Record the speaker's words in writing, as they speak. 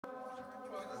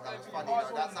was funny.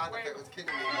 That sound effect was killing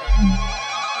me.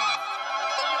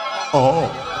 Oh.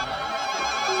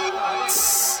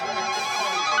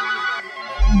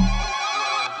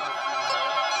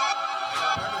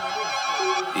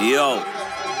 Yo.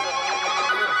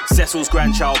 Cecil's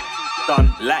grandchild.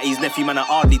 Done. Latty's nephew, man, are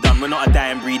hardly done. We're not a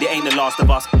dying breed, it ain't the last of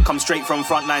us. Come straight from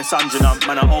frontline Sunderland,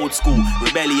 man, are old school.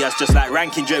 Rebellious, just like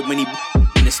Rankin Job when he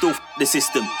and it's still the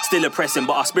system. Still oppressing,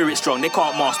 but our spirit's strong. They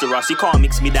can't master us, you can't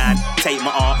mix me down. Take my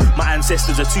art, my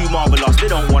ancestors are too marvellous. They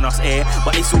don't want us here,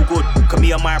 but it's all good. Cause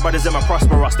me and my brothers, them are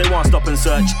prosperous. They won't stop and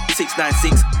search.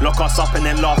 696, lock us up and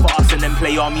then laugh at us and then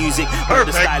play our music. Heard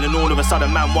the style and all of a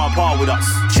sudden, man, want part with us.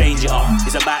 Change it up,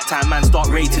 it's about time, man, start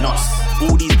rating us.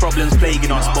 All these problems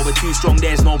plaguing us, but we're too strong,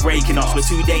 there's no breaking us. We're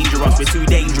too dangerous, we're too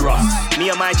dangerous. Me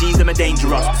and my G's, them are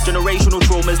dangerous. Generational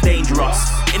trauma's dangerous.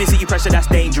 Inner city pressure, that's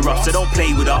dangerous, so don't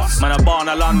play with us. Man, I'm born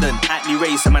in London, Hackney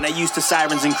racer, man, I used to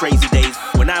sirens in crazy days.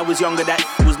 When I was younger, that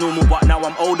was normal, but now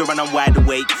I'm older and I'm wide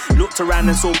awake. Looked around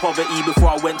and saw poverty before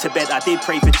I went to bed. I did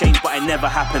pray for change, but it never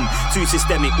happened. Too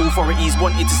systemic, authorities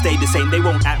wanted to stay the same. They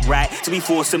won't act right, to be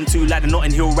forced them to, like the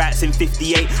Notting Hill Rats in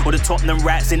 58 or the Tottenham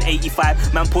Rats in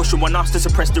 85. Man, pushing on us to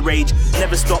suppress the rage.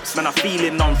 Never stops, man, I feel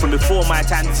it none from before my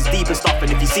time. This is deeper stuff,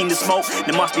 and if you seen the smoke,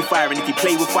 there must be fire. And if you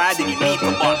play with fire, then you need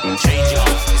the bun. Change it up,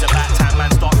 it's about time,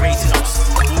 man, start rating us.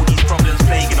 All these problems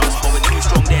plaguing us, but we're too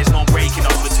strong, there's no breaking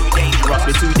us. We're too dangerous,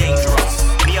 we're too dangerous.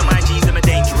 Me and my G's, them are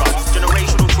dangerous.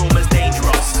 Generational trauma's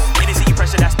dangerous. Inner city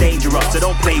pressure, that's dangerous, so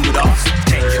don't play with us.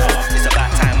 Change it up, it's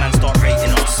about time, man, start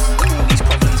rating us. All these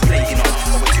problems plaguing us,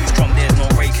 but we're too strong, there's no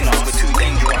breaking us. We're too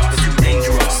dangerous, we're too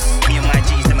dangerous. Me and my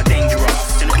G's, them are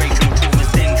dangerous. Generational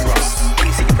trauma's dangerous.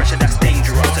 Inner city pressure, that's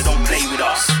dangerous, so don't play with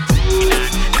us.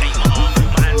 Take my arm,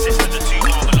 my ancestors are too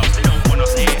marvelous. They don't want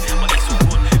us here, but it's all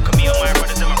good. Cause me and my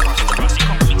brothers, them are prosperous. You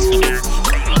can't mix me down.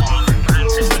 Take my arm, my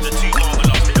ancestors are too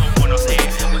marvelous. They don't want us here,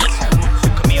 but it's all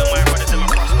good. Cause me and my brothers, them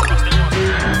are prosperous. They want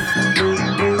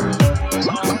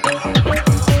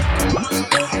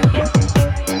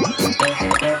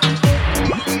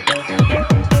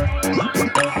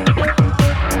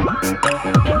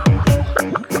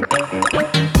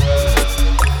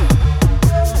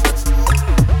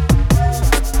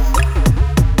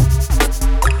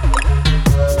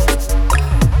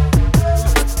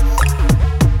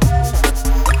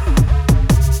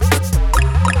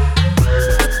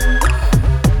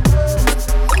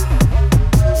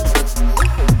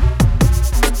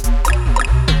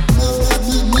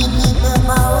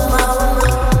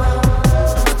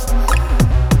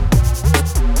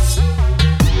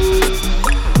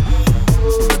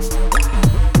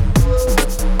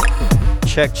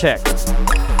Check.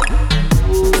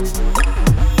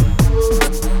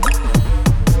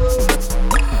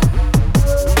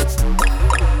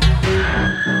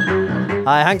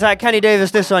 Alright, hang tight, Kenny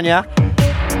Davis, this one, yeah?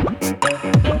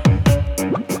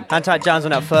 Hang tight, Jams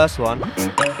on that first one.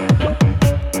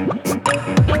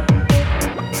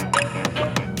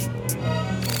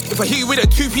 If I hit you with a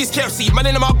two-piece KFC, man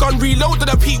in my gun, reload to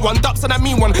the Pete one, ducks and I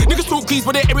mean one. Niggas talk grease,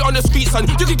 but they every on the street, son.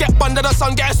 You can get bun to the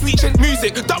sun, get a sweet chin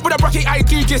music. Duck with a bracket, I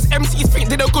do just MCs think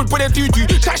they are good, but they do.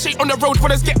 Chat shit on the road,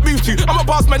 brothers get moved to. I'm a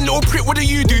boss man, little prick, what do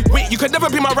you do? Wait, you could never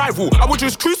be my rival. I would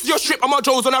just cruise to your strip, I'm a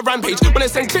Joe's on a rampage. When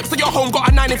they send clips to your home, got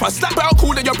a 9 if I slap better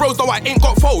cool than your bros, though I ain't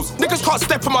got foes. Niggas can't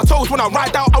step on my toes when I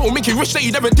ride out, I will make you wish that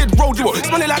you never did roll. You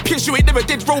smelling like piss, you ain't never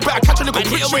did roll. Better catch a little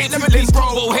bitch, you ain't never did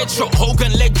roll. Headshot,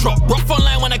 Hogan leg drop, rough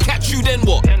online when I catch you, then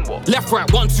what? Left,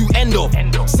 right, 1, 2, end off.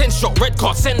 Send shot, red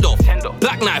card, send off.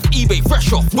 Black knife, eBay,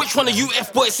 fresh off. Which one of you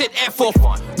F-boys said F off?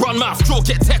 Run mouth, jaw,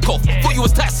 get tech off. Thought you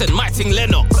was Tyson, my ting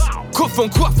Lennox. Cuff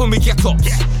when we get up.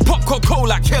 Pop Coca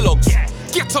like Kellogg's.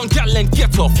 Get on, gal, and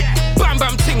get off. Bam,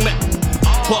 bam, ting, man.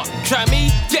 But try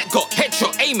me, get got,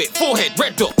 headshot, aim it, forehead,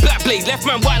 red dot. Black blade, left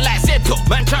man, white light, Z dot.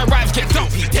 Man try rhymes, get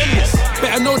dumpy, then what?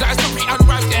 Better know that it's dumpy and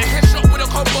rhymes, get a headshot with a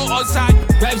combo on side.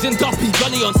 Rhymes and dumpy,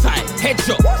 gunny on side.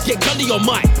 Headshot, get gunny on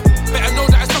mine. Better know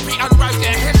that it's dumpy and rhymes,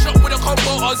 get a headshot with a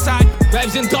combo on side.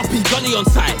 Rhymes and dumpy, gunny on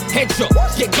side. Headshot,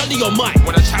 get gunny on mine.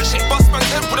 When I chat shit, bust man,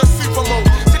 then put a super mode.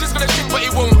 Say this gonna shit, but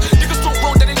it won't. Niggas talk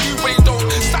road, then they do, but they don't.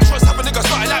 Statues have a nigga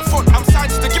starting like fun. I'm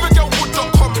signed to the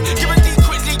giveagirlwood.com. Give a D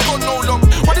quickly, gone no long.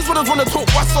 Why these brothers wanna talk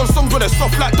what's on songs when they're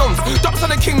soft like doms? Dumps on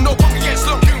the king, no punk against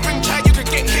long. Ring try, you can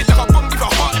get hit like a bum. Give a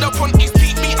heart in a punt, it's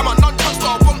beat me. I'm a non-touch,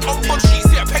 got a bump on streets.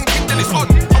 See a pen king, then it's on.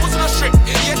 I was on a strip,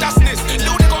 yeah, that's this.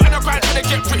 Little nigga on the grind trying to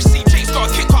get rich. See Jake's got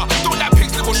a kicker. Don't like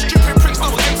pigs, little stupid pricks,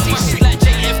 little MC shit. Like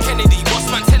JF Kennedy, boss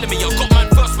man telling me I got man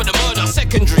first for the murder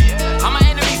secondary. How my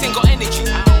enemies ain't got energy.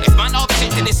 If man up shit,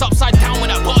 then it's upside down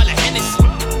with a bottle of Hennessy.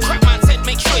 Crack man said,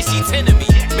 make sure he sees enemy.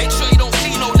 Make sure you don't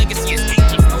see no legacy, it's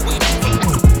dangerous.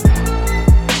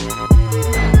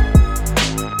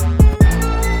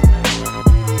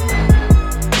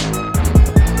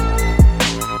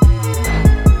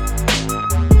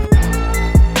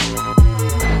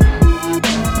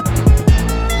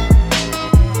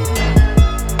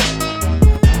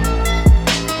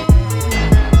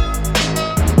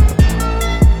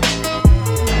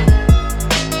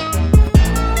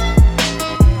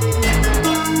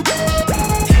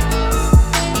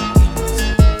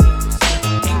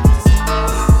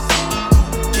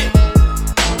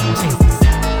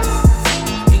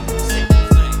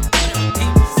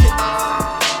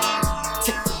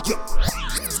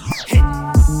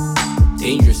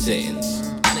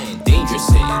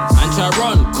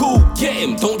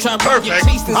 try and run, get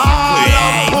chased in Pull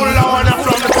on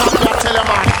from the top, I tell you,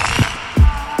 man.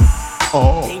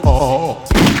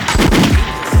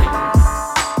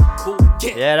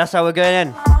 Yeah, that's how we're going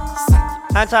in.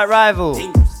 Hang tight, Rival.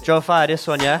 Joe Fire, this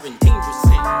one, yeah?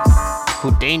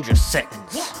 Called Dangerous Seconds.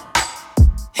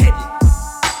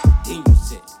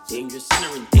 Dangerous,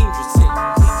 center and dangerous,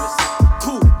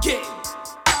 cool, yeah.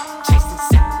 Chasing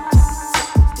seconds,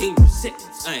 dangerous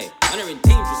seconds, ayy. Center and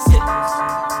dangerous seconds.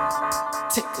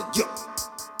 Take a yo.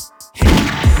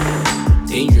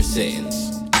 Dangerous seconds,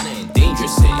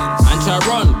 dangerous seconds. And try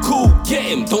run, cool, get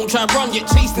him. Don't try run, get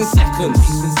chased in seconds.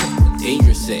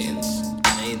 Dangerous seconds,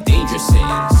 dangerous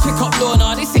seconds. Kick up law,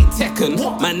 nah, this ain't Tekken.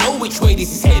 Man, know which way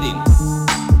this is heading.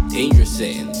 Dangerous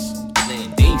seconds.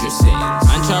 Dangerous settings.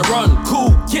 And try run,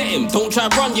 cool, get him. Don't try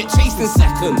run, get chased in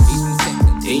seconds.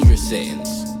 Dangerous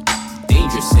settings.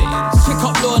 Dangerous settings. Kick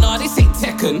up law, nah, this ain't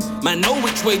Tekken. Man, know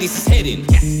which way this is heading.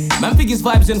 Man, think it's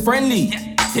vibes and friendly.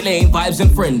 Till they ain't vibes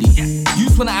and friendly.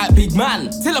 Used when I act big man.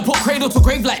 Till I put cradle to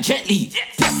grave like Jet Li.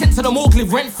 Get sent to the morgue,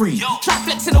 live rent free. Try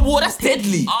flex in the war, that's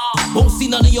deadly. Won't see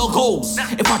none of your goals.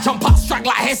 If I jump up, strike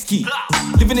like Heskey.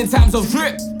 Living in times of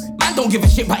drip. Man, don't give a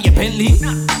shit about your Bentley.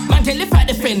 Man, can live at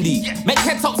the Fendi. Make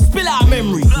head talk spill out of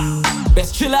memory.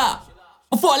 Best chill out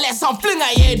before I let some fling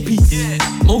at your headpiece.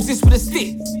 Moses with a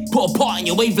stick, put a part in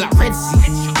your wave like Red Sea.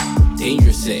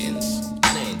 Dangerous settings,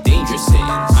 dangerous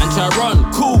settings. And try run,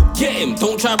 cool, get him.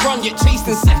 Don't try run, get chased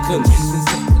in seconds.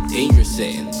 Dangerous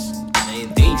settings,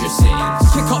 dangerous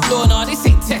settings. Kick up law, nah, this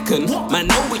ain't Tekken. Man,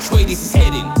 know which way this is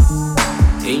heading.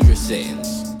 Dangerous settings.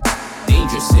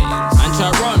 Dangerous settings. And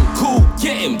try run, cool,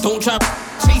 get him. Don't try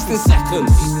chase in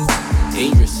seconds.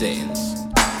 Dangerous settings.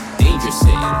 Dangerous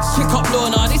settings. Kick up law,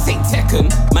 nah, this ain't Tekken.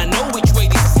 Man, know which way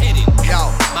this is heading.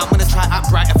 Yo, man, wanna try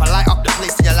act right. If I light up the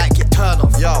place and you like it, turn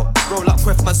off. Yo, roll up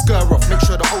quiff, man, scur off. Make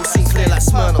sure the whole scene clear like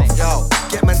Smirnoff. Yo,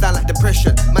 get man down like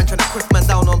depression. Man tryna quiff man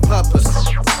down on purpose.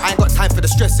 I ain't got time for the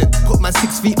stressing. Put man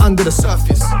 6 feet under the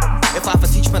surface. If I have to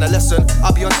teach man a lesson,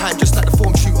 I'll be on time just like the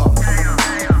form shooter.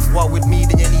 War with me,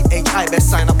 then you need HI, best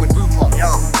sign up with Rooper. Yo,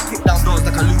 kick down doors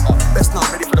like a looper. Best now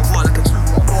ready for the war like a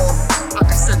trooper. Or I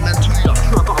can send man to you.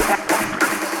 Sure, I got a back.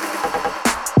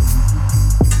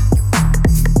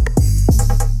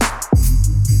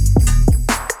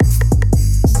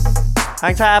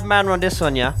 Hang tight, Ab Man on this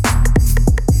one, yeah?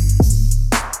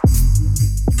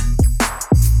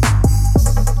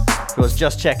 It was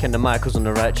just checking the mic was on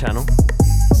the right channel.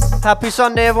 Happy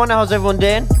Sunday, everyone. How's everyone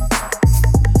doing?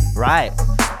 Right.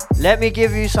 Let me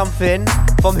give you something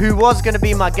from who was going to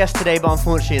be my guest today, but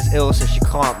unfortunately is ill, so she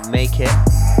can't make it.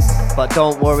 But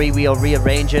don't worry, we are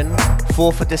rearranging.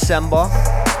 4th of December.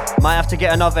 Might have to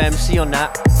get another MC on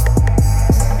that.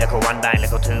 Little 1 bang,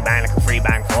 little 2 bang, little 3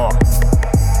 bang, 4.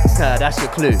 That's your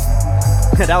clue.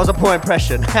 That was a poor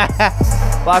impression.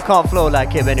 But I can't flow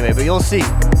like him anyway, but you'll see.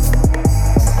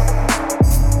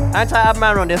 Anti-Ab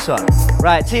Man on this one.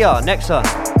 Right, TR, next one.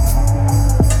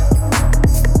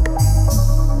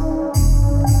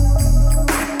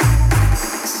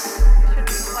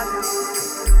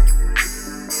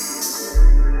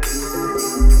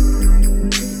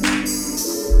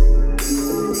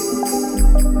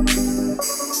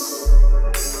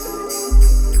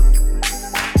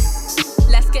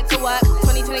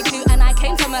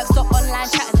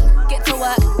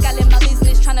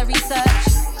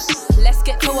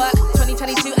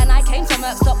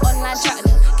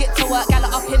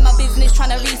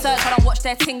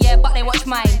 Yeah, but they watch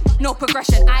mine. No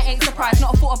progression, I ain't surprised.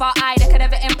 Not a thought about I that could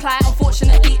ever imply.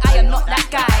 Unfortunately, I am not that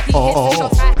guy. He hits the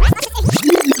shots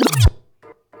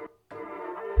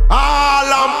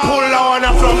All I'm pull on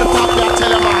from the top, I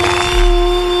tell you, man.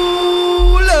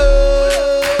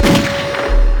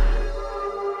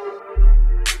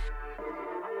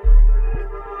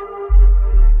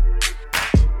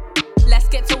 Let's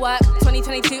get to work.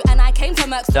 2022, and I came to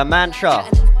Merc. The mantra.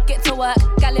 Get to work,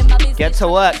 gal in my business. Get to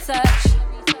work.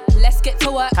 Let's get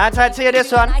to work. Hand tight to you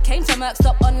this one. I came to Merc,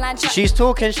 stop online chat. She's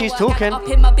talking. Up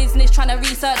in my business, trying to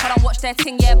research. I don't watch their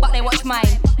thing, yeah, but they watch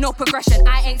mine. No progression,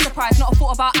 I ain't surprised. Not a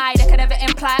thought about I that could ever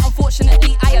imply.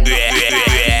 Unfortunately, I am not that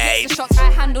guy. The shots,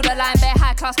 I handle the line, bare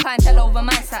high class clientele over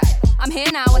my side. I'm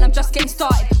here now and I'm just getting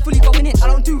started. Fully going in, I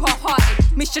don't do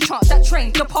half-hearted. Missed your chance, that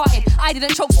train departed. I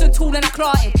didn't choke, stood tall and I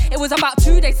clarted. It was about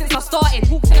 2 days since I started.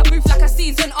 Walked in the booth like a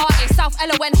seasoned artist. South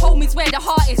Ella went home is where the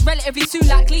heart is. Relatively soon,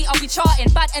 likely I'll be charting.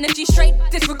 Bad energy straight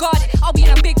disregarded. I'll be in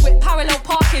a big whip, parallel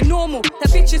parking, normal. The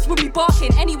bitches will be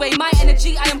barking. Anyway, my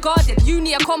energy, I am guarded.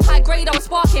 Uni, I come high grade, I was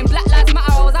sparking. Black lives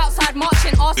matter, I was outside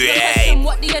marching. Asking a question,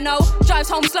 what do you know? Drives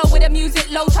home slow with the music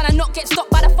low, trying to not get stopped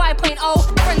by the 5.0.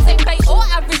 Friends ain't bait or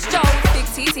average Joe. Big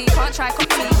TT, can't try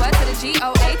copy me. Word to the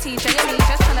GOAT, JME,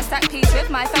 just trying to stack peace with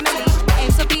my family.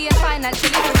 Aims for being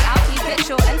financially free, I'll keep it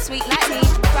short and sweet like me.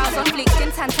 Brows on fleek,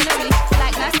 skin tan to the reef.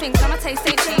 Like nice things, I'ma taste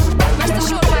ain't cheap. Rest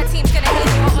assured my team's gonna hear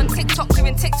you are on TikTok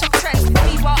doing TikTok trends.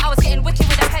 Meanwhile, I was getting wicked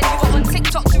with a pen. You were on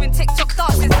TikTok doing TikTok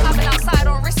dances. I've been outside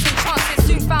on risks and chances.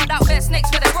 Soon found out where snakes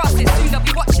where the grass is. Soon I'll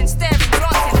be watching, staring,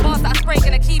 glancing. Bars that I spray,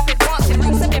 gonna keep it dancing.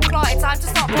 Roots have been planted, time to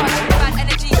start branching. Bad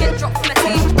energy get dropped from the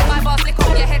team. My bars lick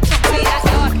off your head top, clean that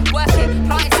yard. Working,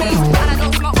 planting seeds. And I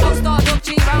don't smoke no star dog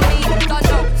G around me. Don't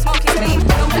know, smoking clean.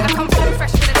 Know that I come through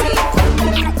fresh with the team.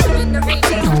 In the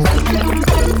regime.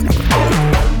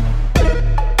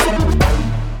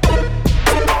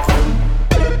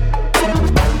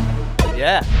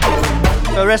 Yeah.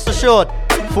 So rest assured,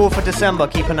 4th of December,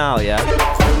 keep an eye out, yeah?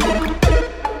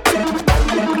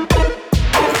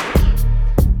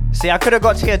 See, I could have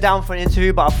got Tia down for an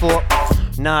interview, but I thought,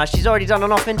 nah, she's already done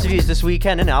enough interviews this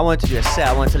weekend, innit? I wanted to do a set,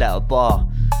 I wanted to let her bar.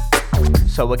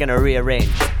 So we're gonna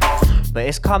rearrange. But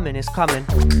it's coming, it's coming.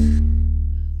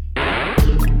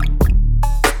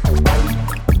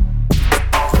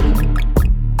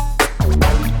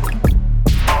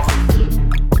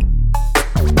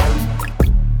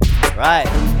 Right,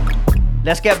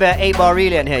 let's get a bit of 8-bar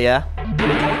relay in here, yeah?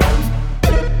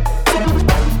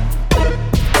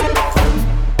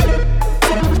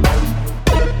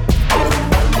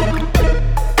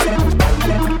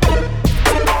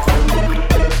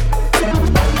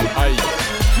 Aye,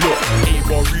 look,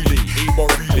 8-bar relay, 8-bar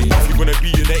relay. If you wanna be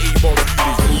in the 8-bar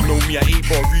relay, email me at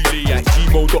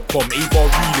 8barrelay@gmail.com. 8-bar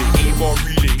relay, 8-bar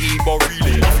relay, 8-bar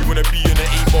relay. If you wanna be in the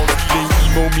 8-bar relay,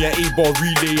 email me at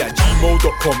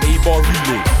 8barrelay@gmail.com. 8-bar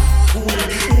relay.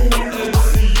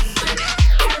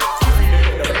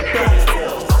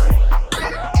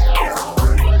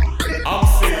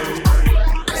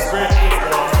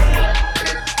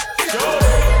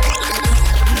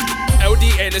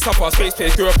 LDN, it's up our space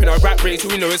place. Grew up in a rap race,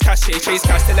 we know it's cash chase. Chase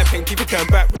cash till I paint, people turn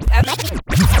back.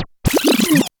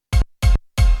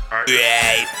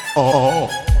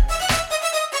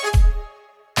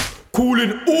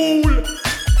 Calling all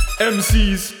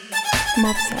MCs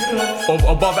of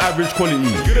above average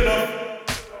quality.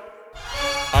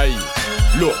 Aye,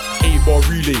 look, 8-bar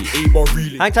relay, 8-bar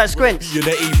relay. Hang tight, Squints, You're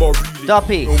the 8-bar relay.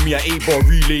 Duppy, Email me at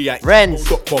 8barrelay@gmail.com. Renz,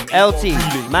 8-bar LT,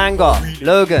 relay, Manga, 8-bar relay,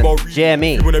 Logan, 8-bar relay.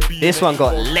 JME. You wanna be This in one the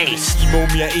got 8-bar relay, laced. Email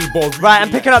me at 8-bar relay. Right, I'm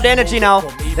picking up the energy now.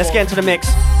 Let's get into the mix.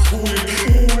 Calling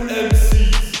all MCs.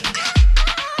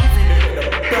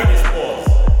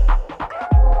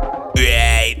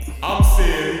 I'm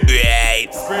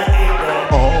saying, spread 8-bar.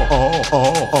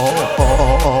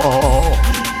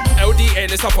 LDN,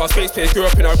 it's up our space place. Grew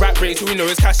up in a rap race, we know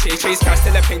it's cash chase. Chase cash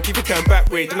till I paint, people turn back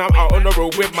way. Then I'm out on the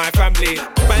road with my family.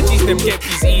 Banjies, them get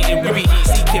peas eating. We be heat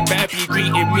seeking, better be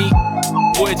greeting me.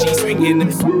 Boy, G swinging.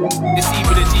 The C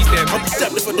with the G's there. I'm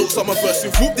stabbed if I don't summer verse.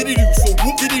 Whoop did he do? So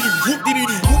whoop did he do? Whoop did he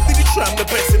do? Whoop did he try? I'm the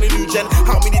best in the new gen.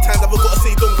 How many times have I got to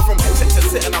say don't go from set to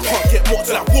set and I can't get more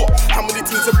to that what? How many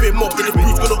teams have been mobbed? And if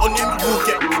who's gonna on him, you'll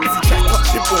get. If you try to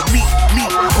touch him or me,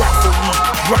 racks on me,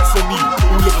 racks on me.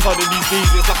 All of a sudden these days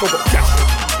it's like I got cash on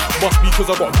me. Must be cause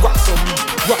I got racks on me,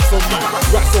 racks on me,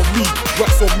 racks on me,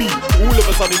 racks on me. All of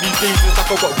a sudden these days it's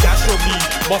like I got cash on me.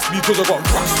 Must be cause I got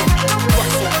racks on me,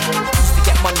 racks on me.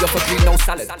 Money off a green, no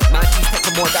salad. Man, he's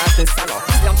taking more dives than Salah.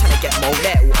 See, I'm trying to get more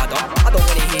there, or other. I don't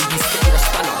wanna hear you stick with a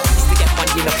spanner. Used to get money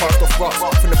in the forest of rocks.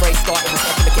 From the very start, it was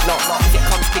like a lick it locks. If it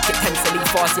comes quick, it tends to leave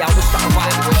fast. Yeah, I wish that I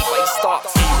rhyme when the way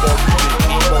starts. 8-bar relay,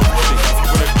 8-bar relay. If you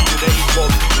wanna be in the 8-bar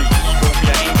relay, email me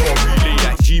at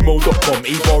 8barrelay@gmail.com.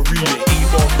 8-bar relay,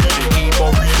 8-bar relay,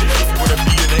 8-bar relay. If you wanna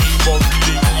be in the 8-bar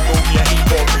relay, email me at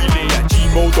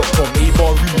 8barrelay@gmail.com.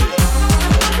 8-bar relay.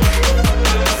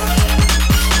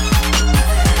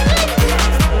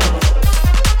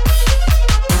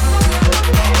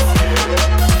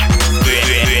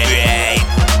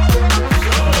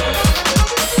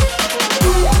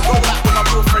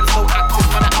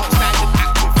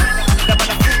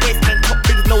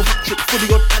 Fully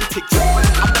on antics.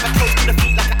 I've never close to the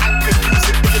feet like an anchor.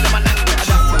 Music bigger than my language.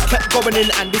 Kept going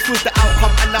in and this was the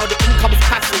outcome and now the income is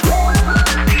passive.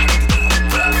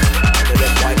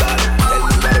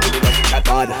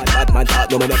 Bad man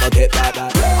talk, no man never get that.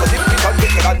 Cause if we come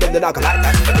get the gun, then they're not gonna like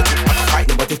that. Everything I can fight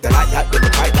them, but if they like that, then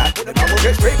they fight that. Then I will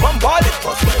get straight bombarded.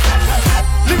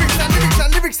 Lyrics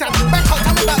and lyrics and back out,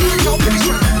 tell me about lyrics on lyrics.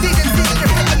 DJ,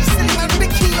 you're fit, are you silly man?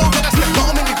 Big kilos and that's the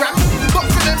bottom in the gram. Got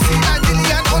for them, see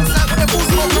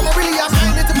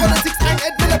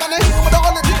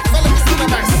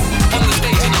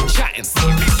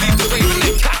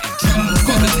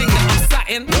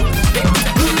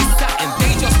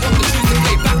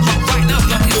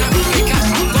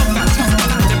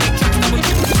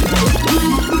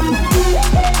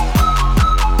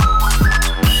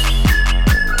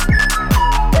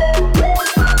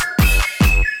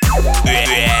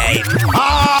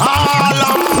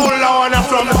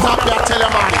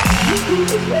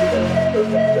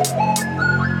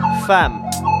Fam,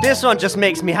 this one just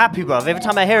makes me happy, bruv. Every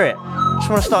time I hear it, I just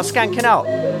want to start skanking out.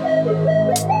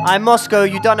 I'm Moscow,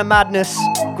 you done a madness.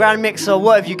 Grand Mixer,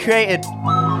 what have you created?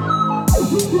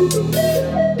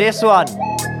 This one,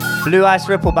 Blue Ice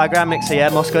Ripple by Grand Mixer, yeah?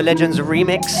 Moscow Legends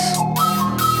remix.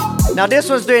 Now this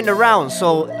one's doing the rounds,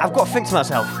 so I've got to think to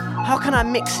myself, how can I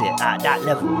mix it at that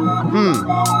level?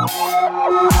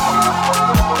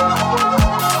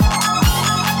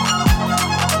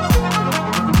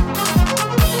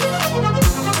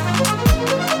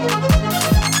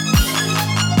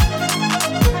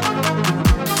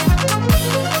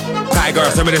 Tiger,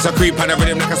 some of this a creep on the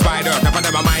rhythm like a spider. Nothing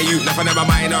of my youth, nothing of my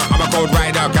minor. I'm a cold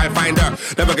rider, can't find her.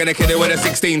 Never gonna kid it with a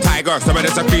 16 Tiger. Some of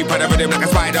this a creep on the rhythm like a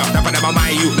spider. Nothing of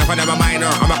my youth, nothing of my minor.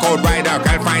 I'm a cold rider,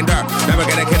 can't find her. Never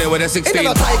gonna kid it with a 16. Ain't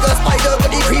never tiger, spider,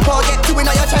 body creeper. Get two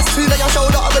in your chest, two in your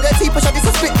shoulder. Over the teeth, push up, it's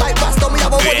a spit like Boston. We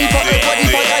have a body for and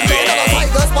never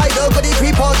tiger, spider, body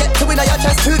creeper. Get two in your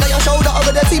chest, two in your shoulder.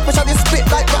 Over the teeth, push up, it's spit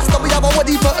like Boston. We have a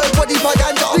body for and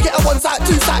ganja. We get a 1 side,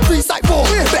 2 side, 3 side, 4.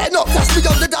 Better not touch me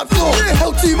on the dance floor.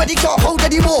 Held too many, can't hold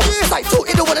anymore. Side 2,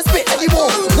 you don't wanna spit anymore.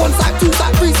 1 side, 2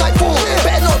 side, 3 side, 4.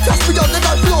 Better not touch me on the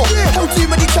dance floor. Held too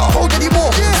many, can't hold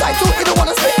anymore. Side 2, you don't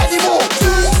wanna spit anymore.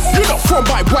 You're not from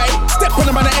my way. Step on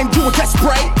the man and you will get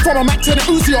spray. From a Mac to the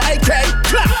Uzi or AK.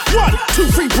 Clap, 1, 2,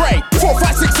 3, break. 4,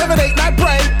 5, 6, 7, 8, 9,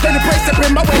 break. Then the brace step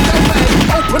in my way, don't play.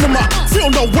 Open them up, feel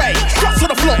no way. Shots on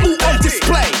the floor, all on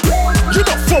display. You're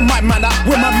not from my manner.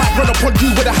 When my mic run upon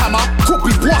you with a hammer. Could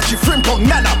be washy, frimpong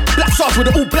nana. Black stars with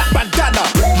an all black bandana.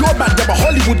 Your man, them are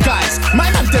Hollywood guys. My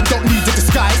man, them don't need a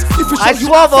disguise. If we show you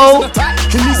swallow.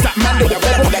 he needs that man with a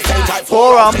rebel.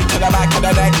 Forearm.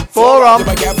 Forearm.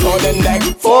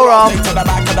 Forearm.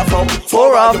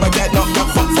 Forearm. You get knocked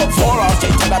up, forearm,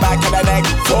 straight to the back of the neck.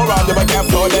 Forearm, you get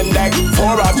floor and neck.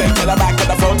 Forearm, straight to the back of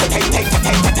the phone. To take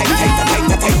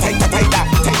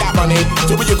that money.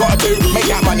 Do what you gotta do, make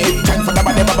that money. Tank for the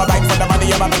money, bubba bank for the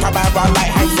money. I'ma make a man run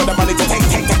like Hank for the money. To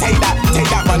take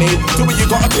that money. Do what you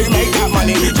gotta do, make that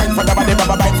money. Tank for the money,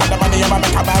 bubba bank for the money. I'ma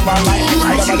make a man run like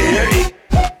Hank for the money.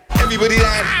 Everybody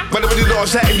down, run up with the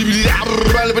dogs, everybody down,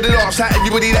 run up with the dogs,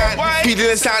 everybody down,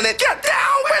 feeding and sounding, get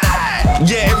down with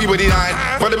it! Yeah, everybody down,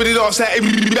 run up with the dogs,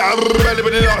 everybody down, run up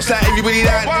with the dogs, everybody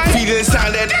down, feeding and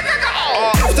sounding.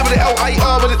 After with the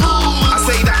L-I-R with it, I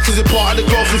say that cause it's part of the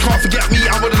growth, you can't forget me,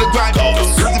 I'm one of the grind. Had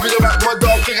to bring it back my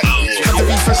dog, had to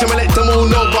refresh and let them all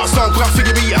know, but some can't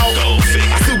figure me out.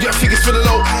 I still get figures for the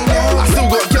low, I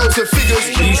still got girls and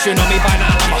figures. You should know me by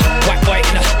now, I'm a white boy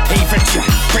in a hey French you,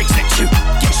 breaks next you,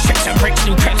 get shit and breaks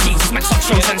new currencies, smacks up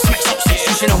shows and smacks up six.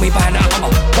 You should know me by now, I'm a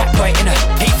white boy in a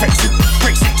hey French you,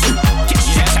 breaks next you, get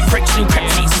shit and breaks new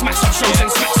currencies, smacks up shows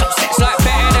and smacks up six. Like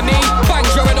better than me, bang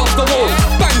your head off the wall,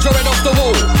 bang your head off the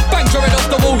wall, bang your head off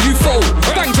the wall, you fall,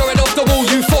 bang your head off the wall,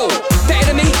 you fall.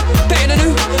 Better than me, better than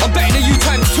who? I'm better than you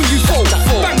times 2, you fall.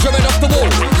 Bang your head off the wall,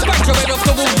 bang your head off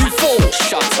the wall, you fall.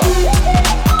 Shut up.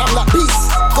 I'm like peace,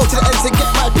 go to the ends and get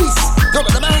my piece. Go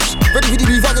to the mash, ready for the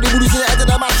beef, I got the booties in the head of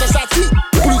the mash, that's that tea.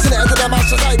 Booties in the head of the mash,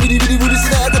 that's that booties in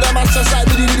the head of the mash, that's that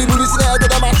booties in the head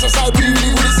of the mash, that's that booties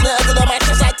in the head of the mash,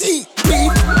 that's that tea.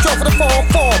 Beef, draw for the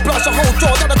 4-4, blast a whole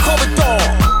jaw down the corridor.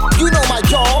 You know my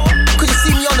jaw, cause you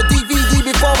see me on the DVD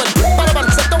before and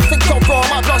Badaman said don't think you're wrong,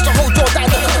 I blast a whole jaw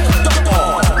down the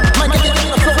door. Man, get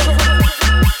in the floor.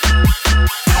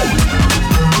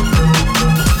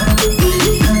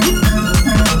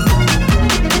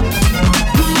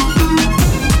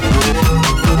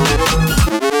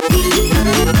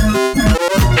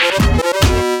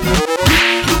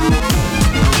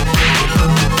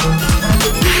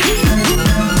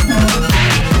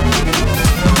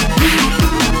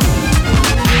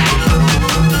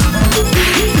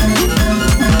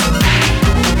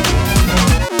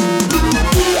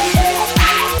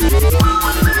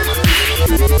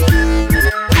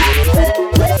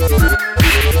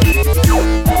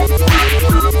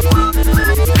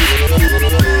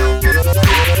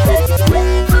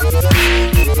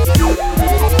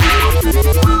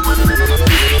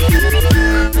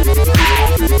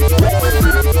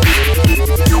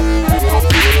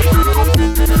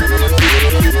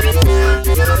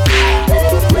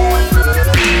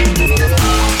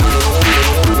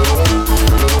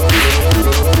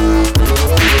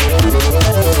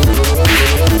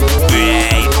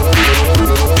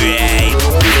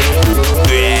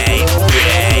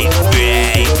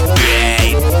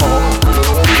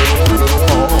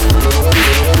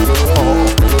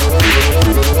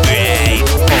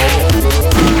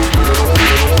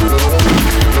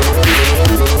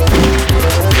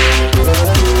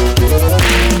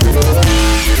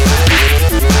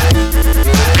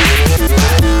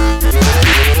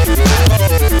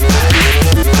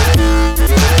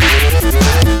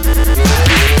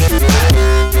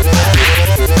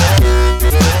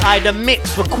 The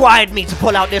mix required me to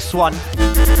pull out this one.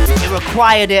 It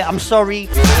required it, I'm sorry.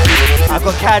 I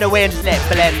got carried away and just let it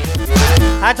blend.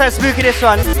 Hang tight, Spooky, this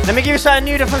one. Let me give you something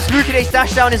new from Spooky that he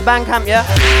stashed down his Bandcamp, yeah?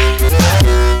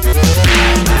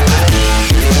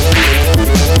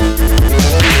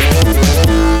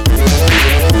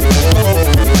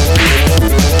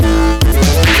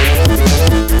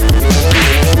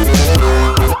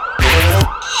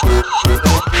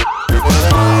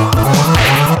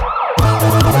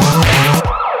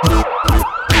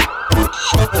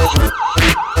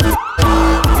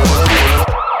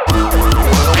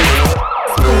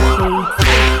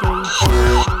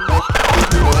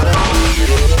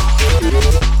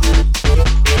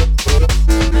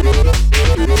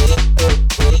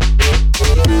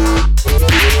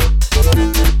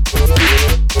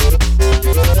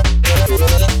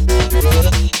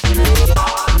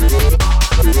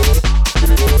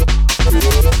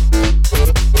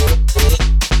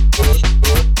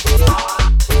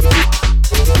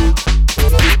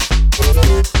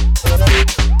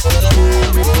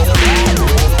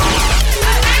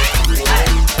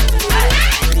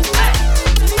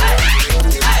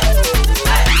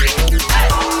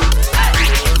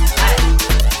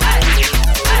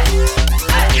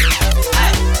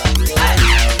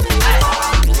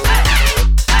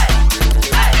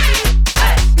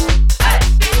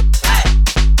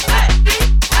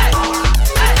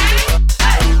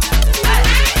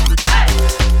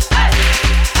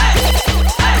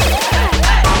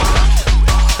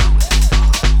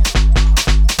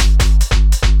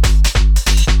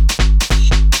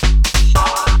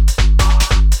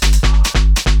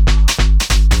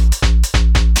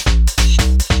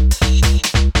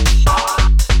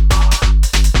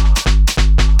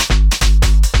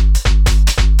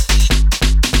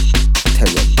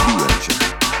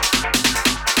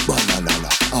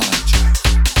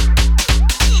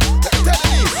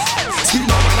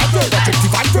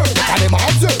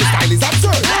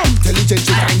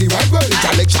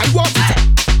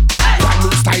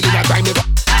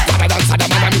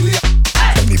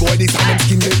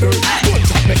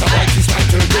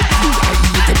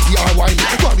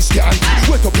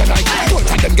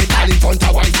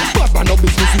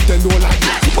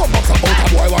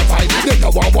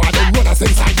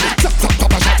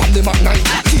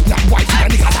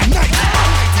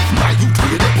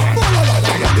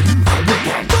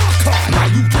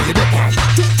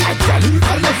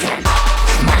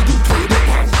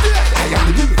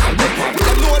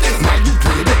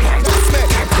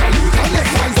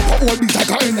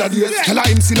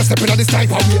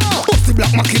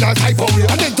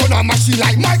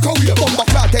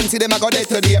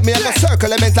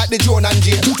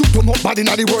 Bad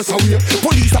inna the worst away.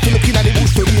 Police have looking at the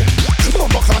bush to me.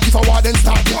 Bumbo clock if a war then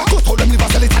start. Cut out them liver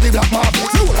sell it at the black market.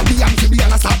 Roll up the amphibian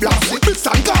and start blasting. Bits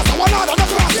and gas and one hard on the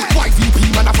grass.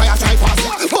 YVP man a fire try pass.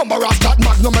 Bumbo ras that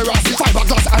magnum a ras.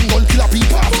 Fiberglass and gun killer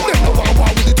people. Them no war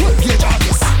with the 12 gauge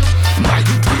artist. My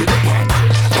youth play the pan.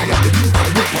 I am the youth I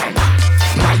whip pan.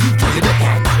 My youth play the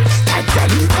pan. Type your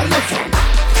youth I left pan.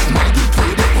 My youth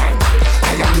play the pan.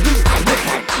 I am the youth I whip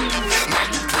pan. My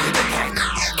youth play the pan.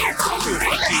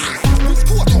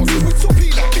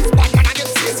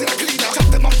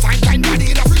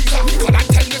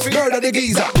 Murder the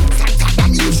geezer. Santa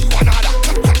Bam, you she one other.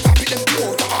 Pop it them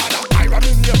go to order. I ram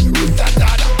in them, with that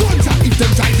dada. Don't try if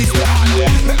them try this way harder.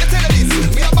 Let me tell you this,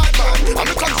 me a bad man. I'm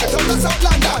a country from the South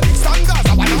London. Sangas,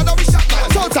 I want another we shot man.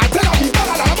 So tell me, bad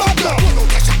man, I'm bad man. Don't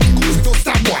catch up, you go to those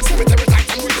stab one. Cemetery tight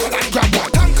and we go and grab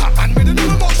one. Tanker, and with the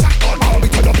double more shotgun. I'll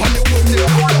be turn up on the wood there.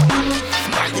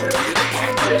 My you play the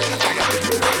pan. I got the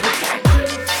you play the pan.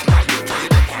 My you play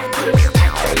the pan. I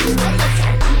got the you play the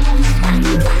pan. My you play the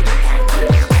pan.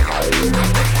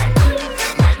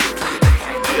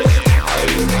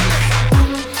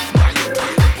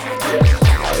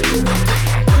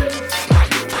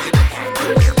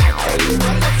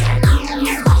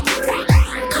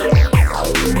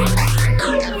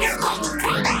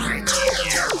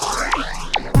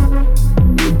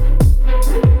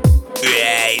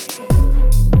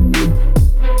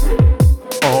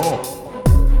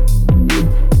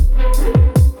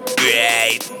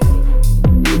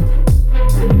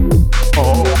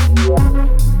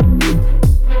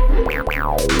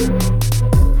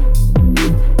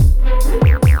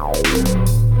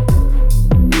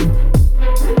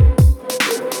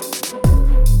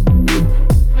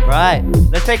 Right,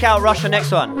 let's take out Russia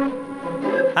next one.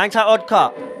 Hang tight, Odd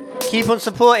Cut. Keep on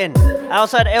supporting.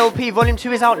 Outside LP Volume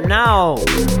 2 is out now.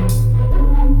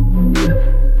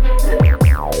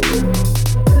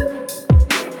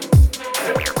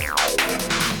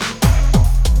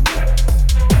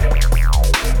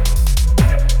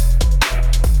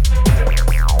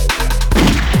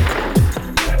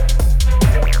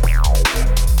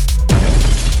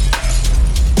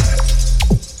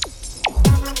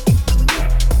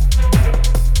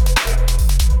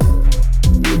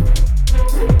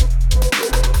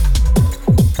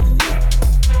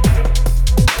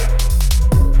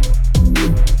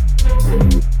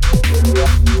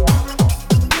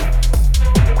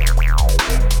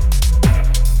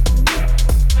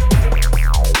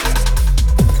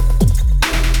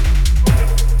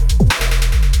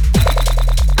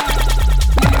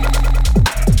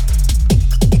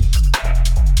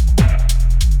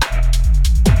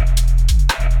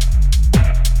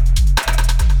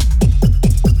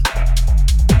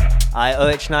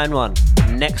 Alright,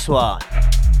 OH91. Next one.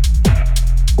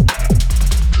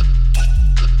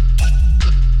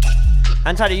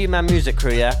 Anti the U-Man Music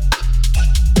Crew, yeah?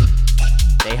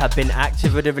 They have been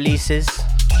active with the releases.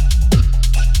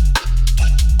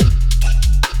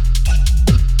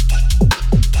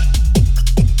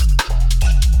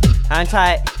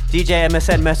 Anti DJ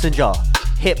MSN Messenger.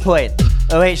 Hit Point.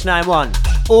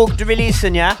 OH91. Org the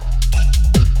releasing, yeah?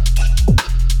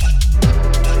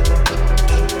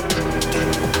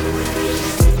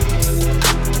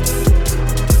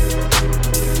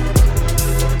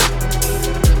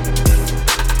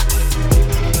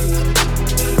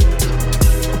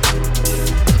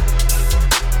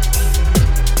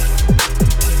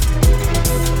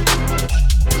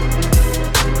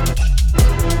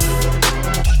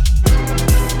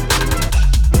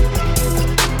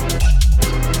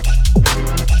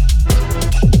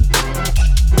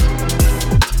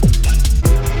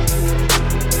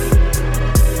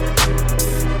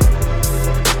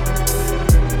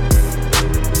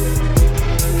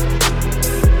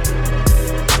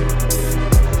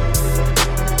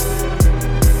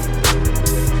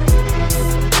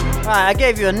 I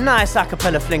gave you a nice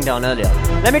acapella fling down earlier.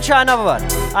 Let me try another one.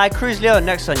 Alright, Cruise Leon,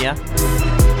 next one, yeah?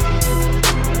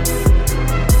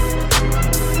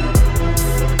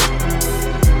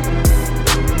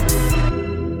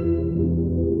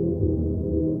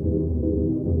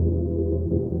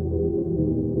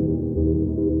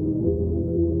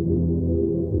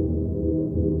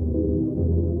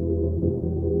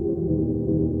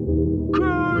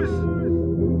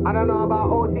 I don't know about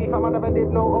OT, fam, I never did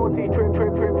no OT trip.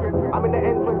 I'm in the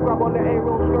ends with grab on the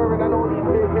A-roll scurrying and all these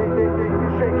big.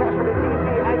 Straight cash for the TT,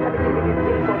 I ain't trying to give you this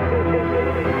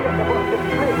piece.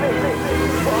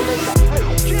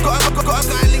 Got a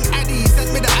guy link Addy, sent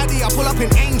me the Addy, I pull up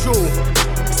in Angel.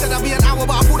 Said I'll be an hour,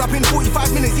 but I pulled up in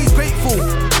 45 minutes, he's grateful.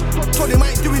 Told him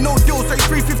I ain't doing no deal, so it's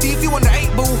 350 if you want the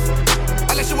 8 ball.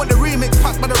 Unless you want the remix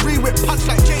pack, but the re-whip punch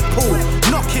like Jake Paul.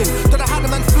 Knocking, don't know how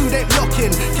the man's food ain't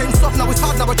locking. Came soft, now it's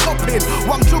hard, now we're chopping.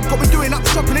 One job, got me doing up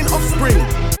shopping in Offspring.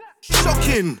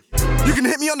 Shocking. You can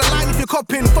hit me on the line if you're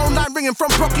copping. Phone line ringing from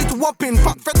Broccoli to Wapping.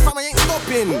 Fuck Feds, fam, I ain't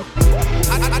stopping.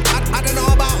 I don't know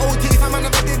about OT, fam, I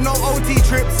never did no OT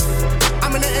trips.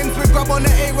 I'm in the ends with grub on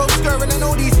the A-roll scurrying and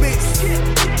all these bits.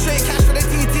 Straight cash for the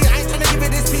TT, I ain't trying to give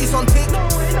it this piece on tick.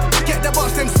 Get the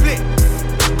box and split.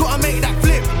 Gotta make that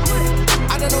flip.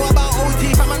 I don't know about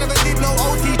OT, fam, I never did no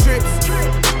OT trips.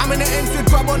 I'm in the ends with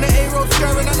grub on the A-roll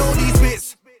scurrying and all these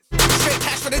bits. Straight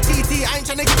cash for the TT, I ain't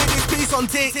tryna give it this piece on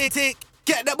tick.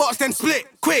 Get the box then split,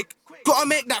 quick. Gotta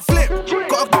make that flip.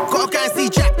 Gotta go and see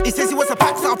Jack. He says he wants a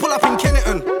pack, so I'll pull up in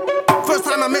Kennington. First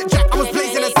time I met Jack, I was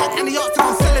blazing a sack and he asked if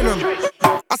I'm selling them.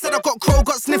 I said I got crow,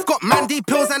 got sniff, got Mandy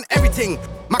pills and everything.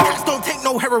 My cats don't take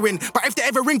no heroin, but if they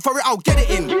ever ring for it, I'll get it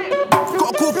in.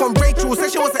 Got a call from Rachel,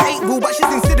 said she wants an 8 ball, but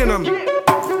she's in Sydenham.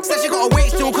 Said she gotta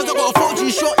wait still, cause I got a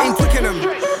 4G shot in Twickenham.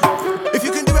 If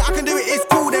you can do it, I can do it, it's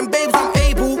cool, then babes, I'm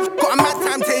able. Got a mad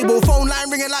timetable, phone line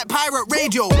ringing like pirate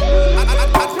radio.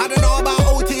 I don't know about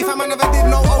OT, fam, I never did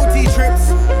no OT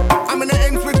trips. I'm in the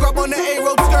ends with grub on the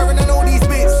A-road scurrying and all these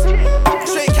bits.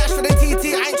 Straight cash for the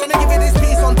TT, I ain't tryna give it this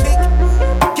piece on tick.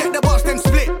 Get the box then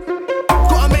split.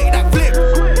 Gotta make that flip.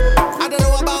 I don't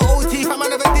know about OT, fam, I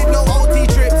never did no OT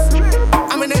trips.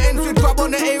 I'm in the ends with grub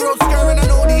on the A-road scurrying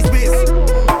and all these bits.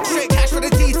 Straight cash for the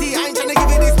TT, I ain't tryna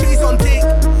give it this piece on tick.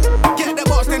 Get the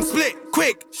box then split,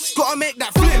 quick. Gotta make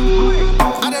that flip.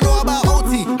 I don't know about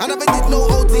OT, I never did no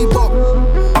OT, Bob.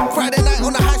 Friday night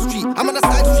on the high street, I'm on the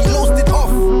side street, loasted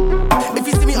off. If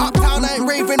you see me uptown, I ain't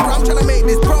raving, but I'm tryna make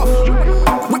this prof.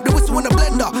 Whip the whistle in the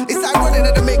blender, it's ironic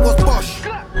that the make was posh.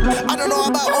 I don't know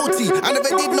about OT, I never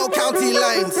did no county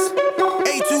lines.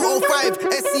 A205,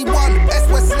 SC1, S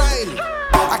West 9.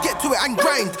 I get to it and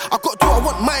grind, I got to it, I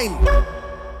want mine.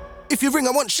 If you ring,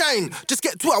 I want shine, just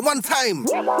get to it one time.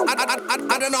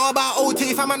 I don't know about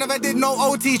OT, fam, I never did no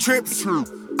OT trips.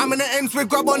 I'm in the ends with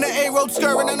grub on the A-road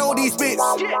scurrying and all these bits.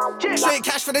 Straight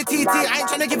cash for the TT, I ain't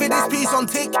tryna give it this piece on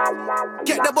tick.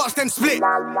 Get the box then split.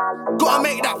 Gotta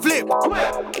make that flip.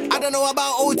 I don't know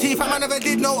about OT, fam, I never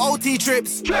did no OT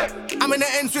trips. I'm in the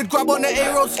ends with grub on the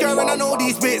A-road scurrying and all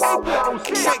these bits.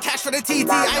 Straight cash for the TT,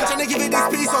 I ain't tryna give it this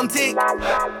piece on tick.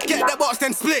 Get the box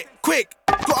then split, quick.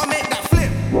 Gotta make that flip.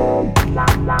 All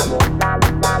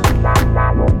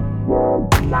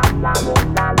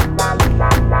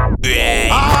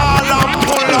I'm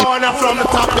pulling on from the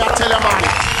top, I tell you,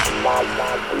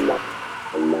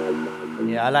 man.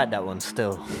 Yeah, I like that one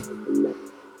still.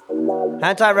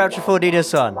 Anti-Rapture 4D,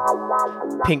 this one.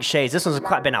 Pink Shades. This one's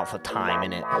quite been out for time,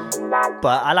 innit?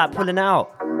 But I like pulling it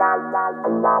out.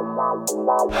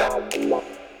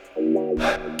 You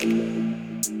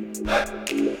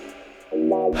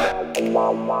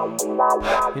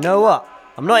know what?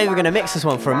 I'm not even gonna mix this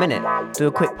one for a minute. Do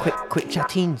a quick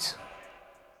chatines.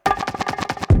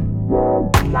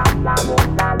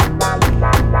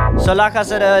 So like I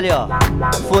said earlier,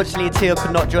 unfortunately Tia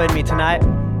could not join me tonight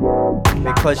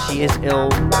because she is ill.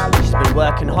 She's been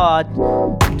working hard,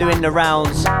 doing the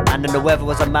rounds, and then the weather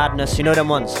was a madness. You know them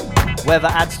ones. Weather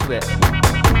adds to it.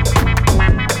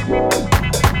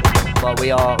 But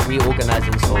we are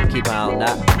reorganizing, so keep an eye on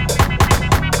that.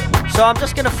 So I'm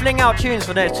just gonna fling out tunes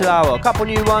for the next 2 hours. A couple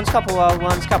new ones, couple old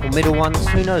ones, couple middle ones,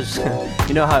 who knows?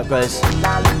 You know how it goes.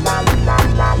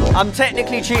 I'm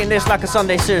technically treating this like a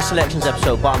Sunday Serious Selections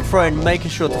episode, but I'm making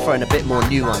sure to throw in a bit more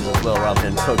new ones as well, rather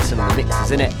than focusing on the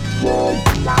mixes, innit?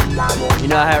 You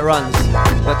know how it runs.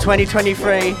 But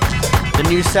 2023, the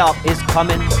new setup is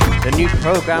coming, the new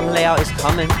program layout is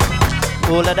coming,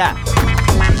 all of that.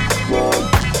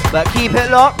 But keep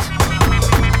it locked.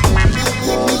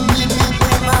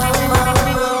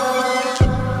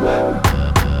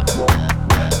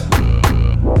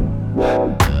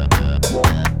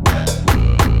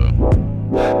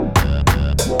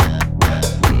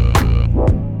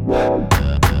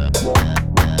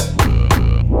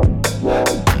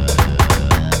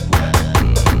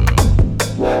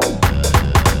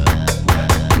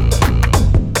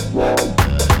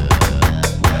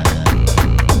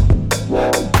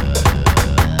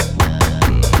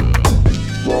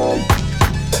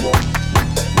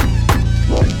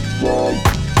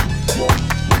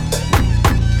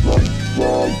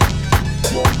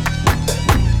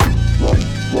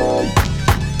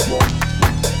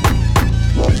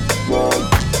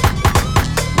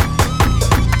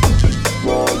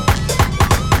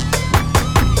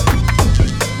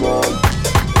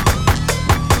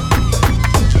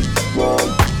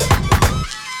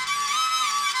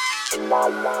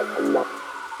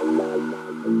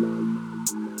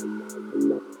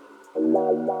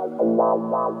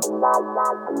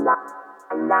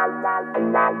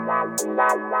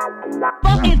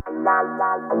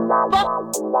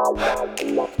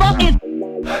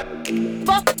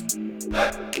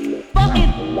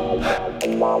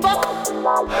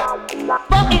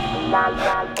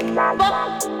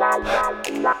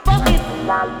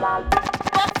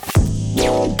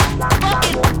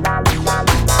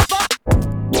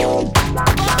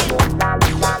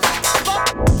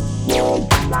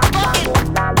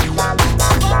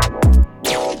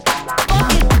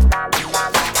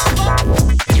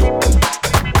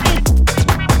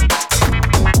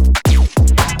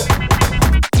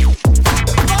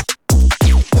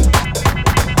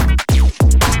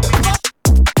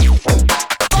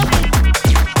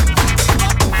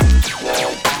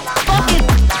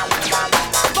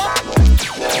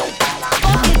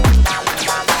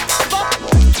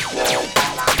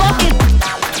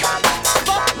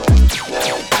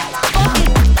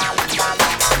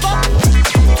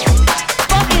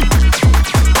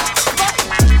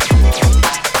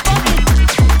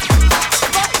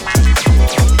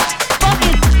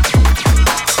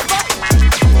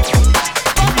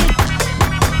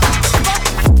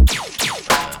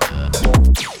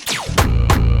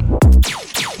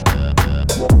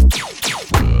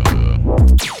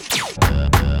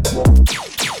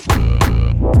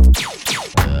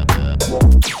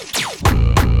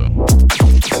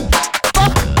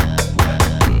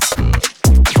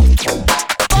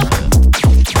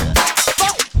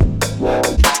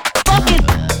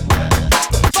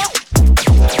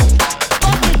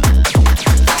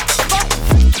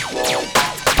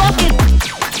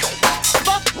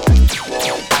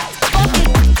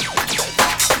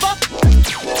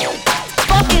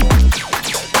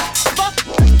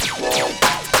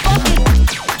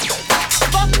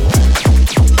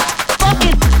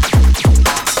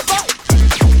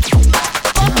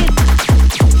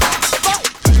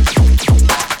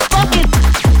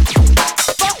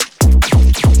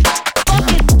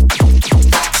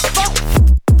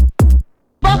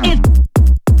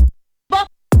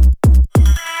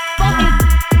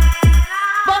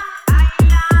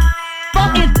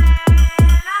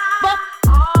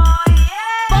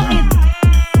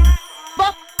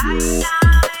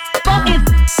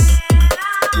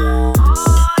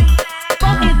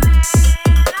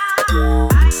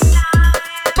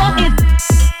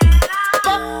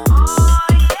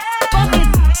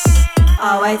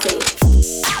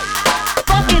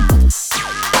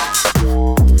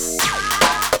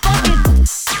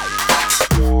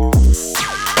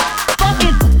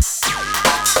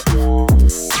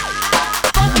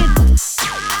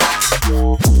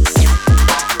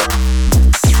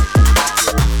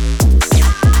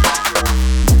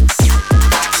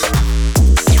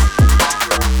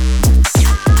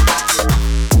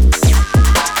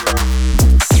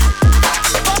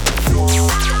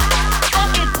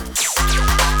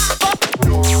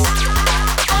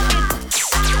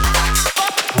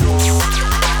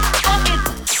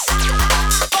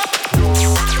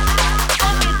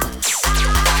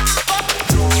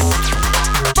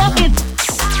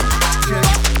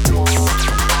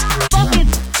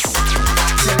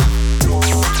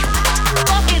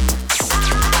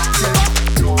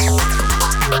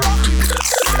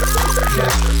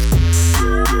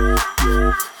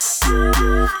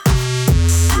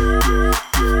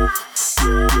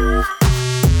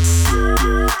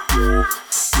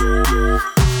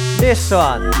 this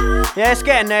one. Yeah, it's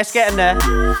getting there, it's getting there.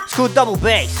 It's called Double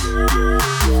Bass.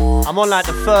 I'm on like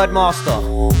the third master.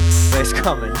 But it's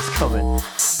coming, it's coming.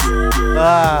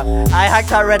 I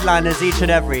hacked out Redliners each and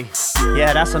every.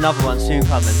 Yeah, that's another one soon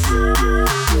coming.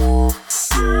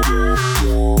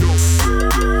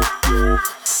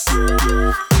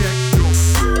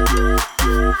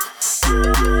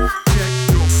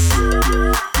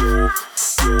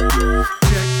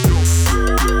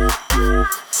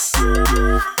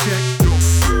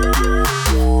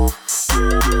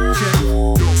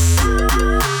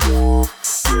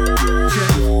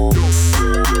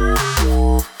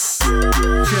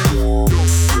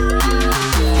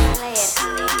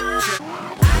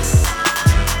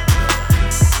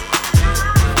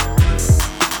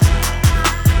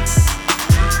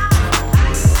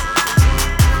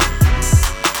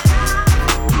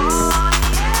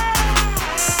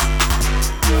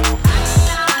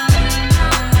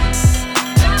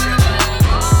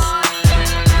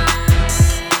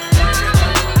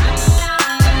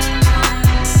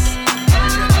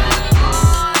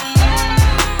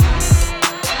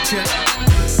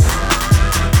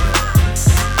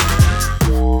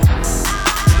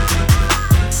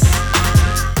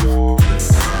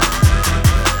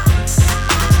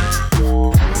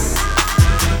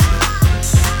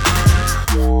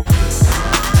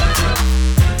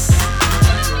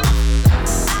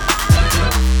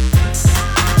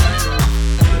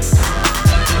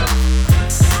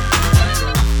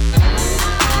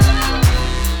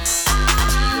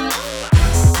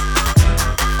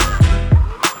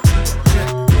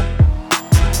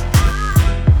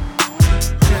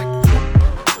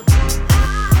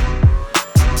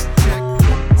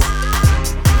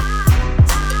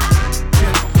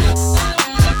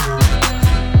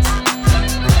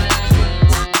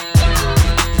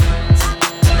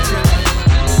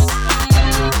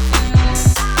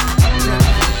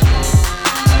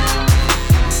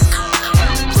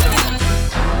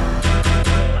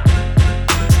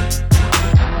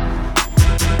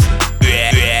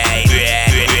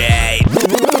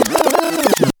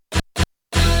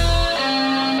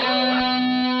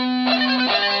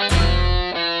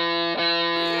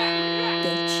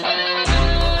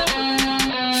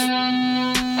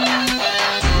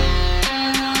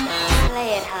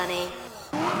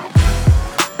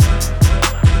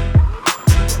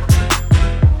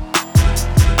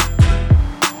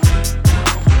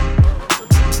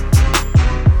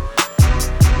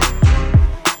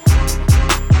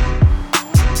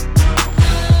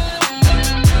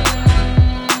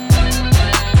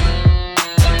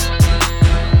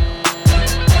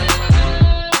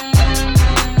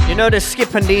 You know the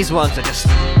skipping these ones are just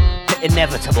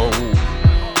inevitable.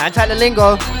 Anti the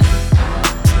lingo.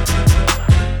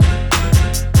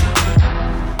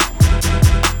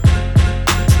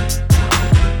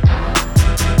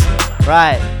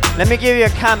 Right, let me give you a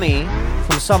cami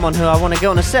from someone who I want to get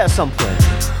on a set at some point.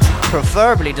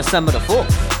 Preferably December the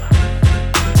 4th.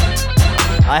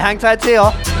 I hang tight to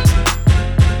you.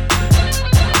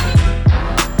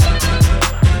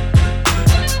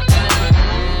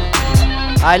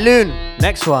 Hi Loon,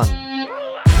 next one.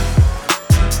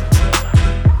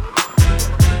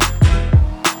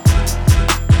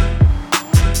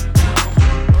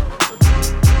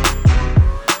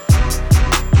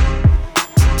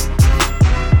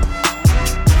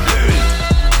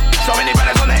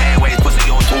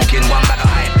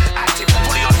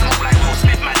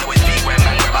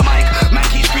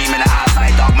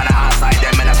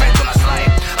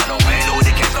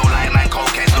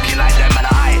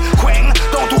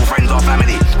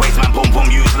 Waste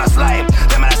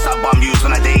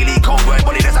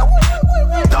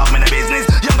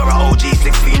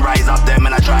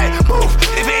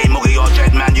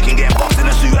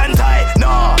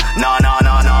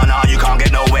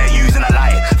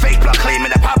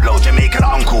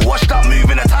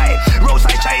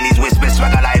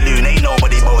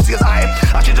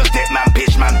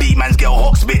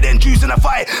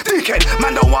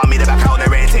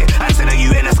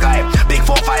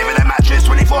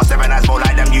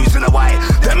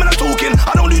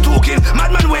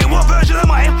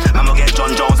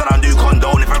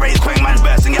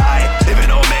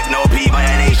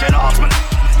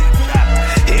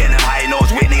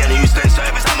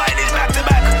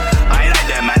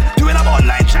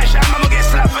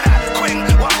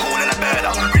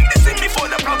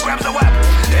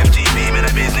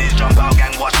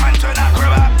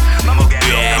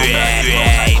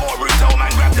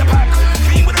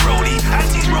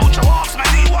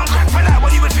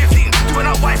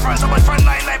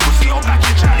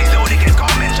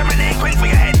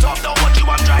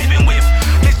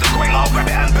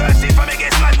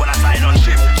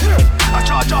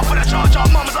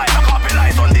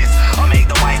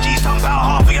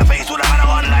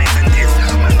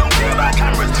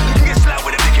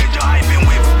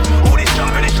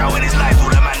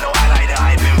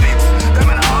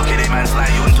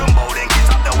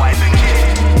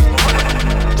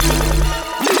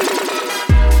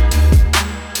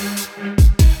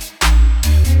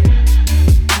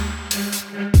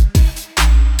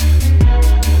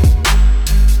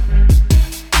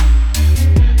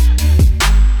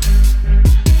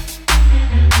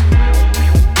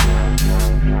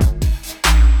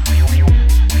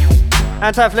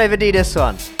Hang tight, Flavor D, this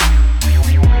one.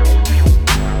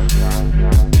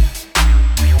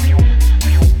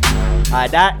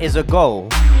 Alright, that is a goal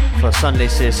for Sunday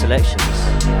Series Selections.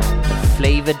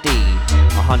 Flavor D,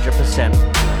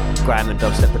 100% grime and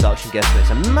dubstep production guest mix.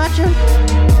 Imagine!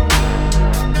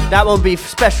 That won't be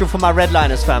special for my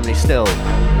Redliners family still.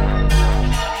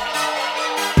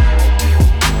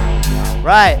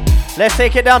 Right, let's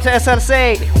take it down to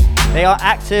SLC. They are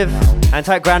active. Hang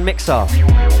tight, Grand Mixer.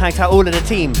 Hang tight, all of the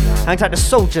team. Hang tight, the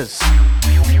soldiers.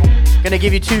 Gonna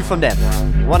give you two from them.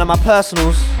 One of my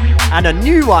personals and a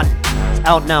new one. It's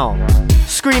out now.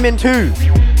 Screaming 2.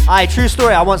 Aye, true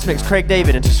story. I once mixed Craig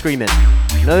David into Screaming.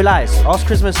 No lies. Ask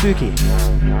Christmas Spooky.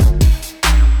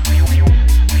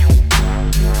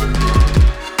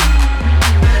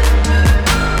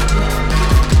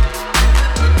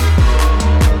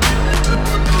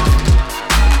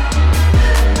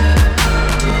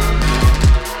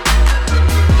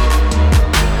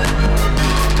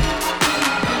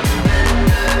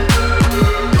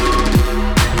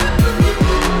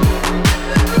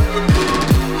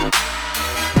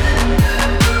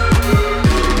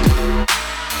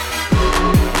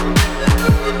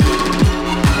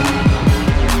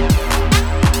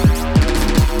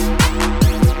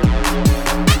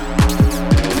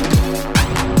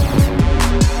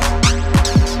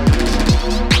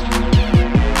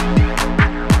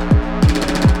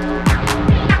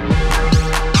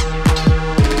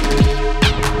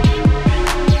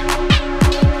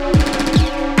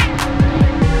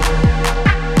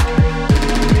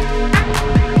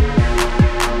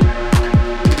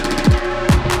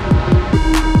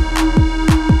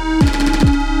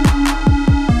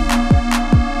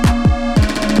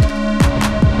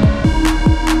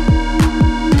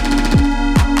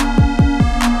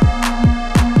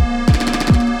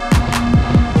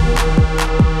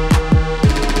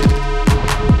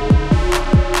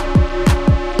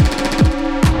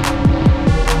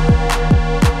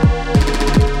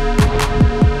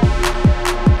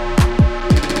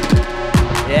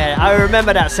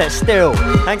 Remember that set still.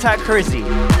 Hang tight, Chrissy.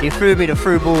 He threw me the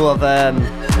through ball of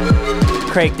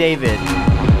Craig David.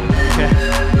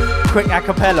 Quick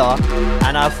acapella,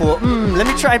 and I thought, let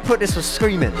me try and put this for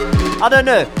Screaming. I don't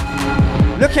know.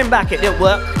 Looking back, it didn't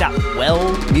work that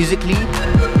well musically.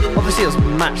 Obviously, it was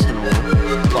matched and all,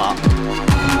 but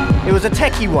it was a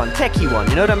techie one.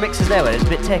 You know, the mixes there where it's a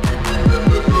bit techie.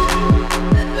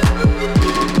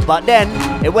 But then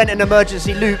it went in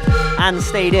emergency loop and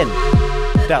stayed in.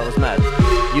 That was mad.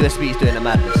 USB's doing the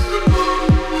madness.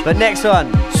 But next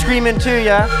one, Screaming 2,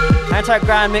 yeah? Hang tight,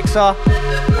 Grand Mixer.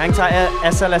 Hang tight,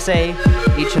 SLSA.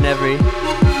 Each and every.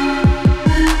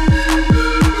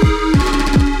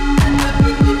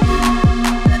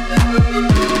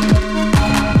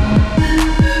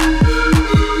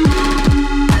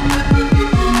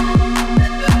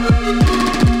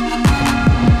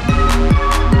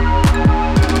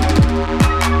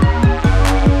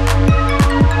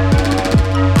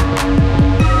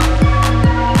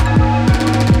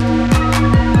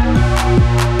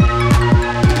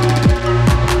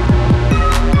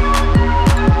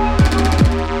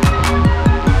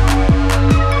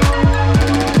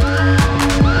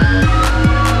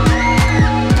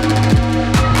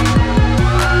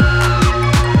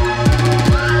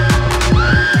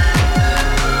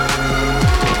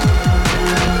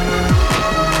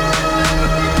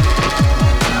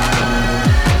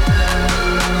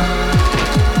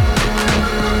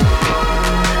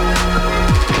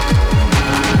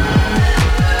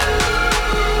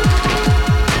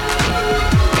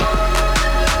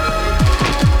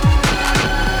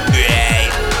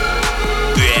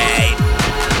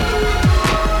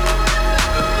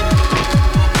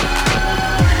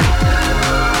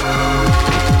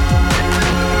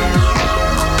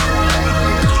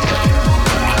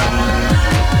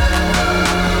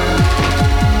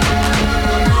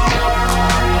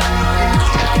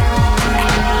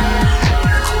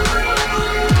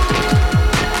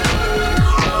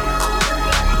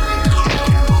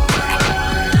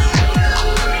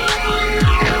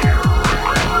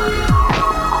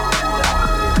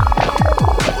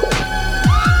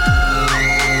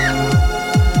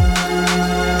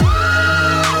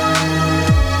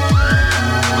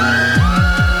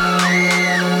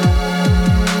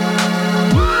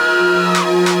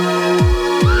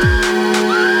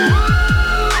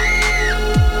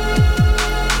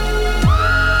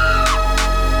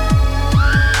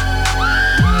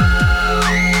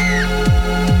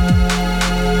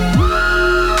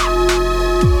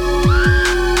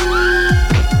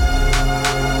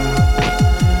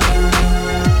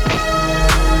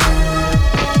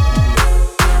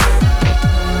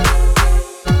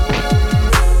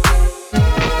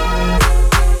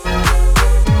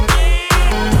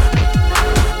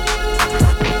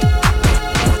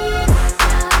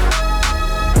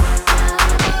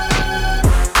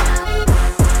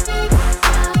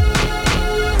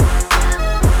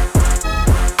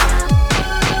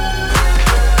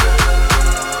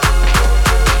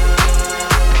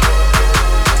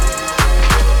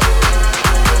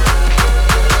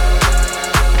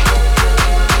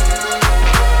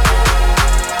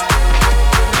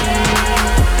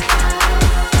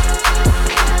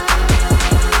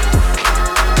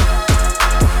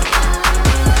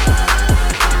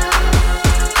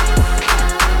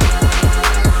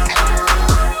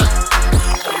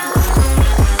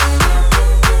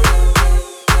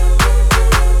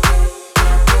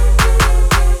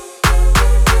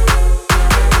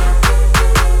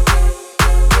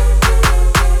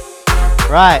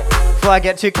 Right, before I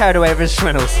get too carried away with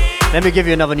instrumentals, let me give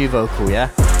you another new vocal, yeah?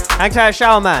 Hang tight,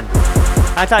 Shower Man.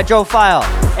 Hang tight, Joe Fire.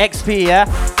 XP, yeah?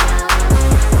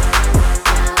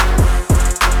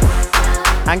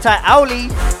 Hang tight, Owly.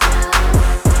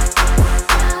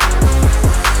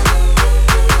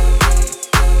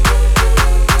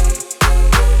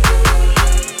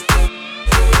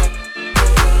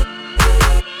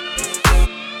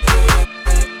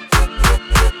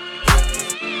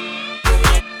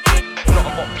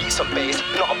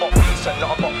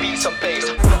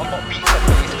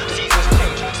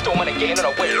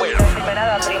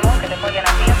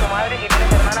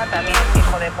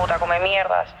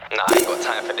 Nah, I ain't got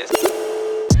time for this.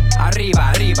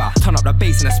 Arriba, arriba, turn up the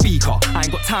bass in the speaker. I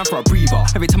ain't got time for a breather.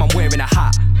 Every time I'm wearing a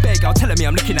hat, big girl telling me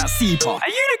I'm looking at Seeper. Are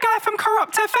you the guy from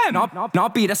Corrupt FM? Nah,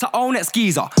 B, that's her own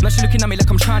ex-geezer. Now she looking at me like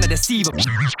I'm trying to deceive her.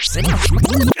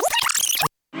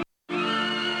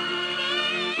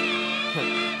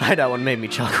 That one made me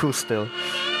chuckle still.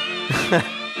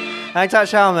 Hang tight,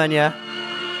 Shower Man, yeah?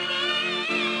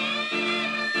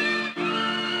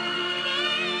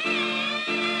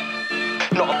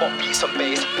 Not about beats and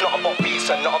bass, not about beats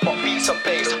and not about beats and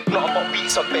bass, not about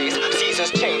beats and bass.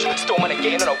 Seasons change, still man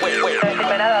again on a wait.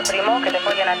 Desesperada, primo, que te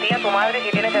follen a ti y a tu madre si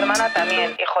tienes hermana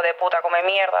también. Hijo de puta, come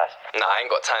mierdas. Nah, I ain't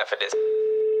got time for this.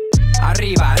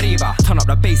 Arriba, arriba, turn up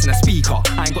the bass in the speaker.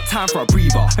 I ain't got time for a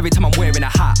breather. Every time I'm wearing a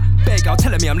hat, big girl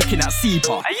telling me I'm looking at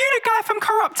Seeper. Are you the guy from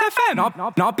Corrupt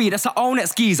FM? Nah, B, that's her own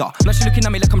ex-geezer. Now she looking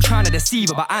at me like I'm trying to deceive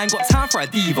her, but I ain't got time for a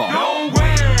diva. No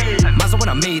way! Man's when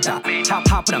I made that. Tap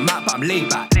hop on the map, but I'm laid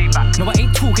back. No, I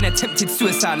ain't talking attempted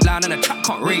suicide line, and the trap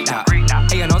can't rate that.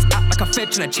 A&R's act like a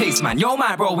fed trying to chase, man. Yo,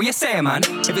 man, bro, what you saying, man?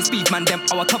 If it's beef, man, them,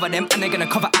 I'll cover them, and they're gonna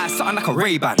cover ass, something like a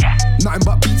Ray-Ban. Nothing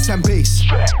but beats and bass.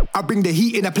 I bring the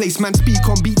heat in a place, man. Speak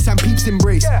on beats and peeps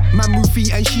embrace. Man move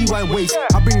feet and she wine waist.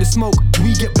 I bring the smoke,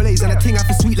 we get blaze, and the ting I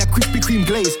feel sweet like Krispy Kreme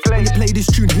glaze. When you play this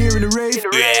tune here in the rave,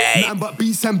 nothing but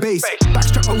beats and bass.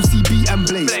 Backstrap OCB and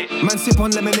blaze. Man sip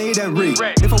on lemonade and rave.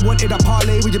 If I wanted a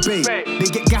parlay with your babe, they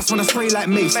get gas when I spray like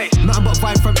mace. Nothing but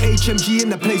vibe from HMG in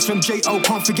the place. From J.O.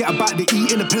 can't forget about the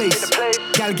E in the place.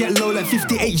 Gal get low like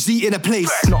 50HZ in the place.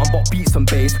 Nothing but beats and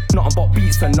bass. Nothing but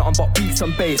beats and nothing but beats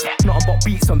and bass. Nothing but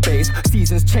beats and bass.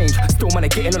 Seasons change, still man are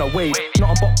getting on a wave.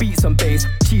 Nothing but beats and bass.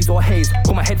 Cheese or haze,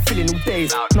 got my head filling all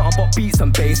days. Nothing but beats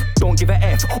and bass. Don't give a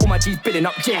F, all my G's billing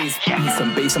up J's. Beats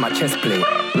and bass on my chest plate.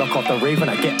 Lock off the rave when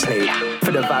I get played.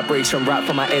 For the vibration right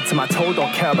from my head to my toe,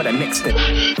 don't care about the next step.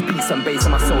 Beats and bass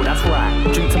on my soul, that's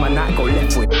right. Drink to my night, go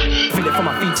left with. Feel it from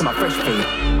my feet to my fresh feet.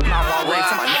 Now I wave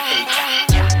to my neck ache.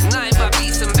 Nothing but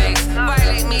beats and bass.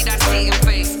 Violate me, that's eating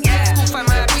face. School for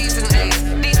my B's and A's.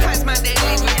 These times, man, they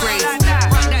leave with grace.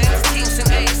 Run that into teams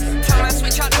and A's. Tell man,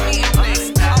 switch out the meeting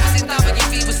place. I was in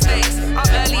WV with stakes. Up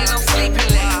early and I'm sleeping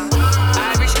late.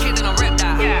 Irish kid and I rep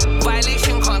that.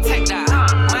 Violation can't take that.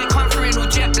 Mine come through in all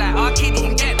jet black. Our kid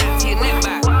can get that to your neck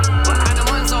back. And the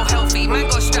one's all healthy. Man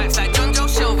got stripes like John Joe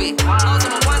Shelby. I was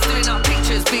on my ones doing up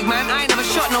pictures. Big man, I ain't never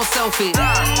shot no selfie.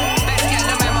 Best get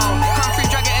the memo. Come through,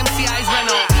 drag it, MCI's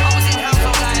Renault. I was in house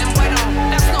all like and bueno.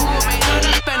 That's not more, mate, no,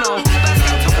 that's Benno. First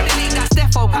girl top of the league, that's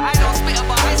Defo. But I don't spit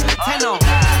about, I spit Tenno.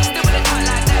 Still with a cut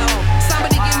like Neo.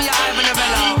 Somebody give me a Ivan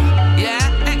Novello.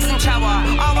 Yeah, X and Chower.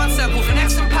 R1 circle for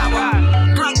next and power.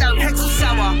 Bring down Hex and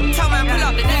Sour. Tell man, pull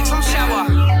up the next from shower.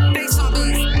 Bass and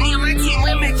beats. Me and my team,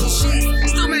 we're making sheets.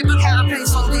 Still make book out a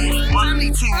place on these.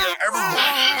 Family team, yeah, everyone.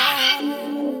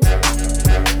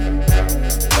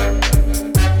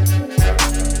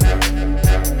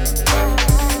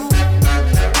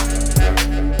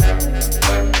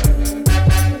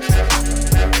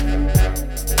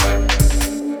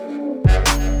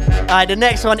 Alright, the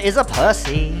next one is a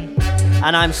Percy.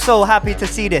 And I'm so happy to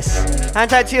see this. Hang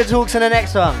tight to your talks in the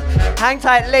next one. Hang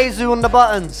tight Lazu on the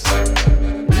buttons.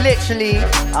 Literally,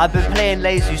 I've been playing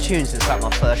Lazu's tunes since like my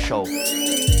first show.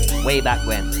 Way back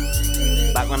when.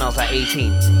 Back when I was like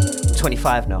 18. I'm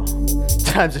 25 now.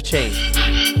 Times have changed.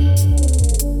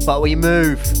 But we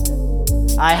move.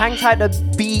 I hang tight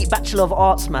the Bachelor of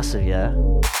Arts massive, yeah?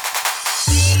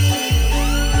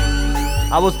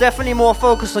 I was definitely more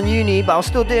focused on uni, but I was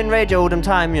still doing radio all the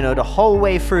time, you know, the whole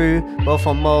way through, both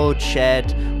on Mode,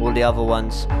 Shed, all the other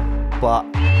ones. But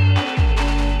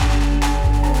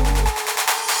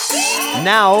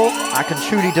now I can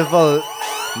truly devote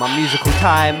my musical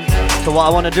time to what I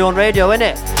want to do on radio,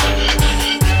 innit?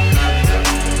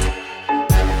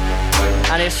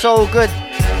 And it's so good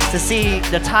to see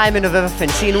the timing of everything,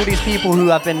 seeing all these people who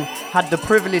I've had the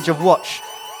privilege of watch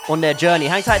on their journey.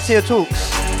 Hang tight to your talks.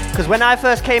 Because when I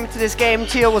first came to this game,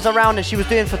 Tia was around and she was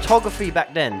doing photography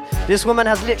back then. This woman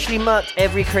has literally murked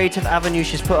every creative avenue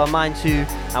she's put her mind to,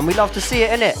 and we love to see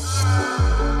it, innit?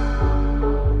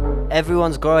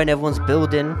 Everyone's growing, everyone's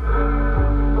building.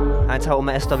 And to all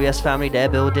my SWS family, they're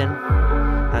building.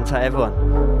 And to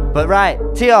everyone. But right,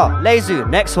 Tia, Lezu,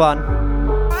 next one.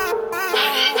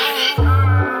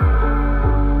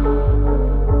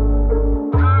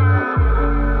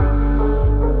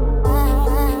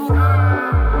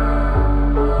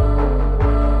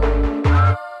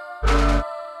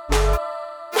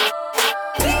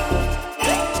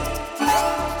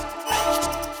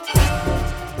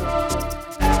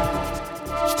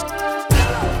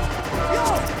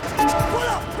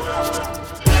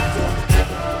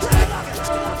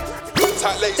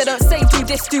 They don't say do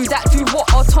this, do that, do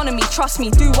what? Autonomy, trust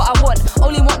me, do what I want.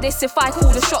 Only want this if I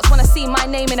call the shots. Wanna see my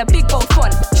name in a big bold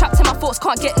font. Trapped in my thoughts,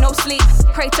 can't get no sleep.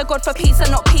 Pray to God for peace and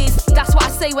not peace. That's what I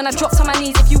say when I drop to my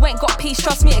knees. If you ain't got peace,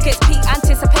 trust me, it gets peak.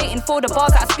 Anticipating for the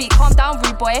bars that I speak. Calm down,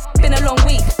 rude boy, been a long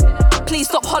week. Please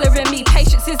stop hollering me.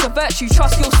 Patience is a virtue,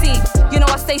 trust you'll see. You know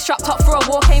I stay strapped up for a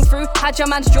war came through. Had your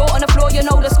man's jaw on the floor, you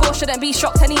know the score shouldn't be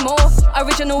shocked anymore.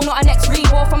 Original, not an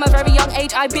ex-rewar. From a very young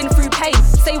age, I've been through pain.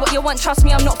 Say what you want, trust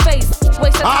me, I'm not phased.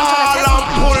 Waste of time trying to test me.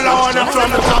 Pull on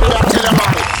from the top of the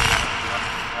telephone.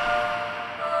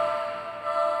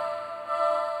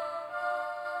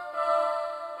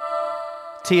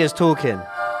 Tia's talking.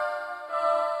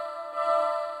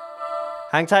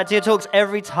 Hang tight, Tia talks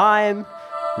every time.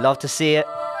 Love to see it.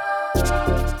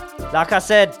 Like I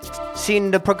said,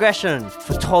 seen the progression.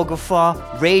 Photographer,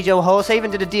 radio host. I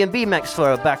even did a D&B mix for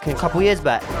her back a couple years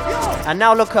back. And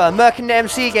now look at her, murking the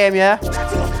MC game, yeah? They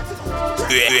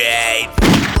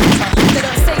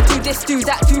don't say do this, do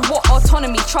that, do what?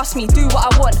 Autonomy, trust me, do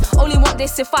what I want. Only want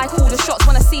this if I call the shots.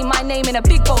 Wanna see my name in a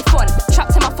big bold font.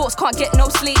 Trapped in my thoughts, can't get no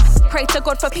sleep. Pray to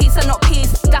God for peace and not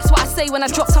peace. That's what I say when I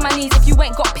drop to my knees. If you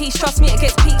ain't got peace, trust me, it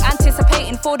gets peak.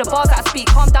 Anticipating for the bars that I speak.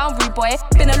 Calm down, rude boy,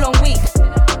 been a long week.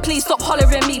 Please stop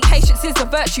hollering me. Patience is a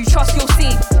virtue, trust you'll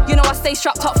see. You know I stay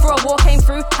strapped up for a war came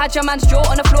through. Had your man's jaw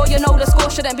on the floor, you know the score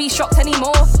shouldn't be shocked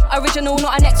anymore. Original,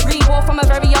 not an ex-rewar. From a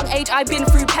very young age, I've been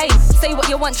through pain. Say what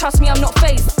you want, trust me, I'm not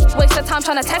phased. Waste of time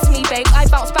trying to test me, babe. I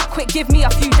bounce back quick, give me a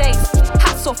few days.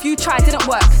 Hats off, you tried, didn't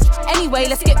work. Anyway,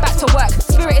 let's get back to work.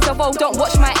 Spirit is evolved, don't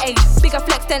watch my age. Bigger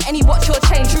flex than any watch your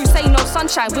chain. True, say no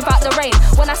sunshine without the rain.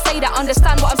 When I say that,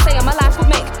 understand what I'm saying. My life would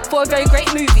make for a very great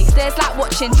movie. There's like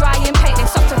watching drying paint. They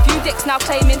sucked a few dicks, now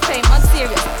claiming fame.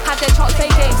 Unserious, had their chance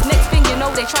play games. Next thing you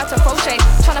know, they try to throw shade.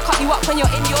 Trying to cut you up when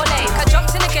you're in your lane. I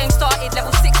jumped in the game, started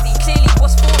level 60. Clearly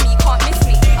what's for me, can't miss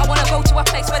me. I wanna go to a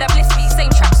place where the bliss be.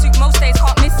 Same tracksuit, most days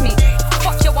can't miss me.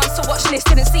 Fuck your once to watch list.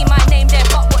 Didn't see my name there,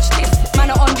 but watch this. Man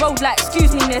are on road like,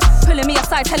 excuse me miss. Pulling me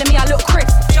aside, telling me I look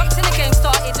crisp. Jumped in the game,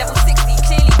 started level 60.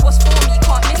 Clearly what's for me,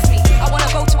 can't miss me. I wanna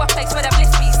go to a place where the bliss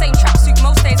be. Same tracksuit,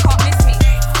 most days can't miss me.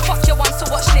 Fuck your once to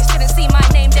watch list. Didn't see my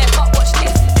name there, but watch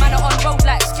this. Man are on road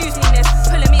like, excuse me miss.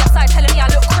 Pulling me aside, telling me I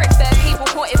look crisp. There people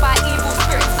haunted by evil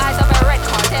spirits. Eyes of a red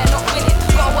card, they're not winning.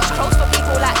 Gotta watch close for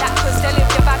people like that, cause they live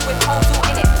your bag with holes all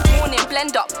in it. Morning,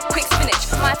 blend up, quick spinach.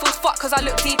 Mindful's fuck cause I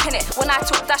look deep in it. When I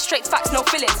talk, that's straight facts, no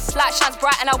fillings. Light shines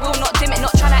bright and I will not dim it.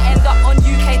 Not trying to end up on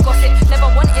UK gossip. Never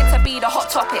wanted to be the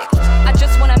hot topic. I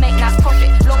just wanna make nice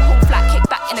profit. Long haul flat, kick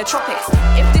back in the tropics.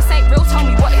 If this ain't real, tell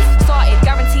me what is. Started,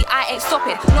 guarantee I ain't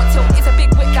stopping. Not till it's a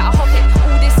big whip that I hop in.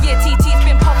 All this year TT's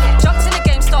been popping. Jumped in the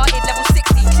game, started level 60.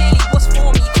 Clearly what's for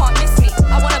me, can't miss me.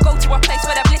 I wanna go to a place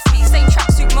where the bliss be. Same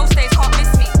tracksuit, most days can't miss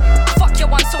me. Fuck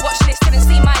your once to watch list. Didn't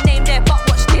see my name there, but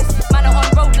watch this. Man are on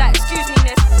road like, excuse me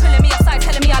miss. Pulling me aside,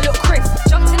 telling me I look crisp.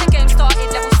 Jumped in the game, started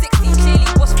level 60. Clearly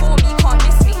what's for me, can't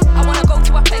miss me. I wanna go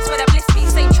to a place where the bliss be.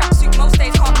 Same tracksuit, most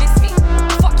days can't miss me.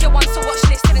 Fuck your once to watch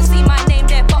list. Didn't see my name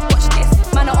there, but watch this.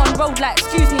 Man are on road like,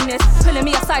 excuse me miss. Pulling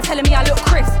me aside, telling me I look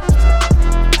crisp.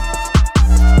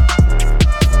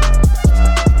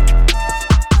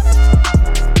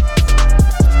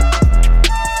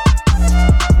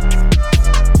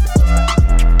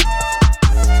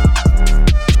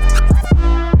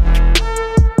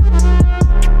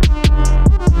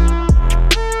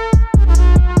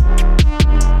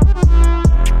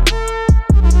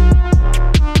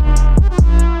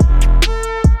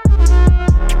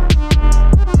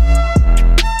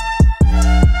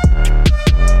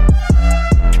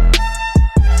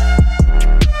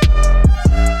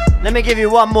 Let me give you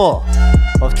one more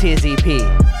of Tia's EP,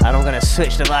 and I'm gonna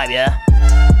switch the vibe, yeah?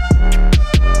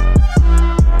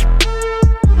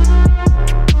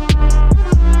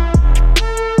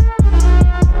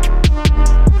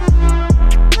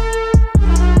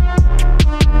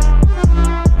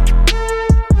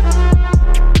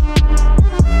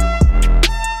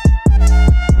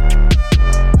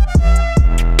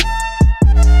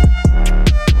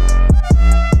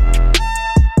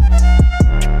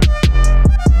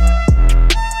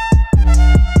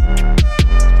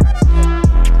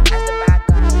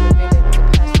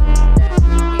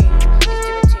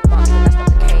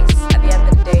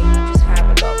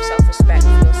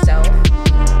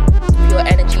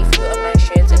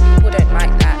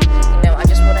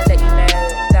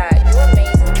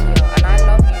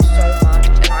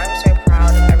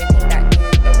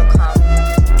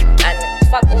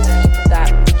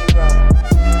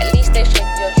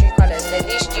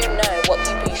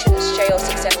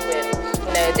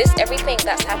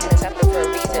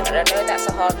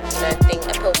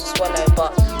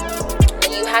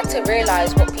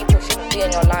 realise what people shouldn't be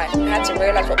in your life. You had to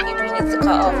realise what people need to cut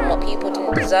off and what people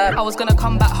didn't deserve. I was gonna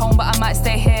come back home, but I might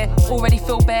stay here. Already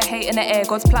feel bare hate in the air.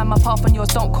 God's plan, my path and yours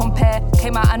don't compare.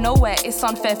 Came out of nowhere, it's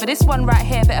unfair. For this one right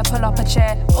here, better pull up a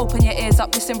chair. Open your ears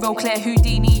up, listen real clear.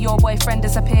 Houdini, your boyfriend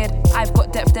disappeared. I've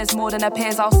got depth, there's more than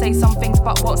appears. I'll say some things,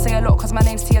 but won't say a lot, cause my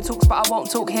name's Tia Talks, but I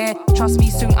won't talk here. Trust me,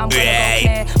 soon I'm gonna go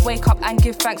clear. Wake up and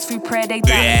give thanks through prayer. They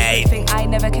doubt me, they think I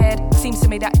never cared. Seems to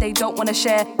me that they don't wanna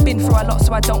share. Been through a lot,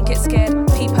 so I don't get scared.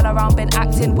 People around been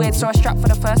acting weird, saw a strap for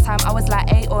the first time. I was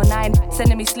like 8 or 9,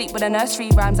 sending me sleep with the nursery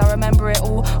rhymes. I remember it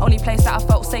all. Only place that I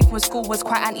felt safe was school. Was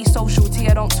quite antisocial.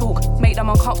 Tia don't talk, make them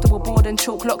uncomfortable, bored and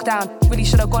chalk. Lockdown, really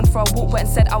should have gone for a walk. Went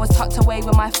and said I was tucked away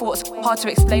with my thoughts. Hard to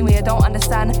explain when you don't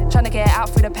understand. Trying to get it out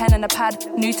through the pen and the pad.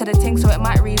 New to the thing, so it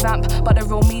might revamp, but the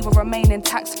real me will remain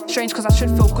intact. Strange, cause I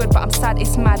should feel good, but I'm sad,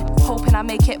 it's mad. Hoping I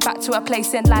make it back to a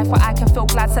place in life where I can feel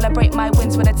glad. Celebrate my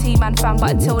wins with a team and fam,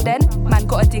 but until then, man,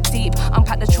 gotta dig deep.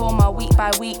 Unpack the trauma week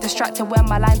by week. Distracted when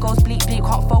my line goes bleep bleep.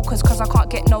 Can't focus cause I can't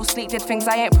get no sleep. Did things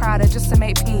I ain't proud of just to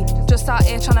make P. Just out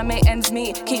here trying to make ends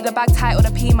meet. Keep the bag tight or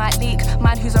the P might leak.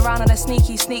 Man who's around on a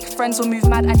sneaky sneak. Friends will move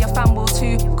mad and your fam will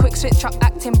too. Quick switch up,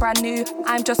 acting brand new.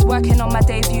 I'm just working on my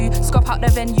debut. Scope out the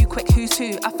venue, quick who's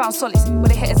who. I found solace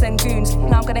with the hitters and goons.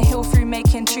 Now I'm gonna heal through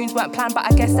making tunes. Weren't planned, but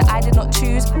I guess that I did not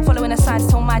choose. Following the signs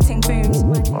till my ting booms.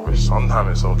 Sometimes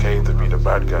it's okay to be the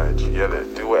bad guy. You get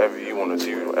it? Do whatever you want to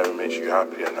do, whatever makes you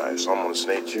happy. And that if someone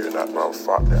snaked you and that, bro,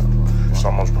 fuck them. If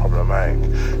someone's problematic,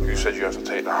 you said you have to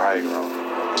take the high ground.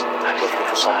 Looking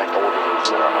for someone older than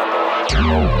you, I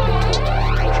know.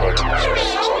 Sometimes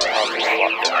it's fuck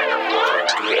them.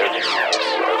 Do whatever you want.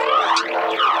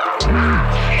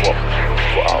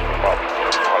 Put out the mouth.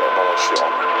 Can't let no one shit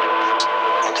on me.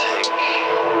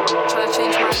 Trying to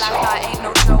change my life, that ain't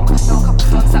no joke. Know a couple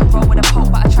guns that roll with a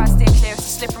poke, but I try to stay clear, it's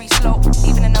a slippery slope.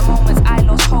 Even in the moments I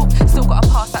lost hope, still gotta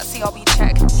pass that CRB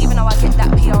check. Even though I get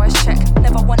that PRS check,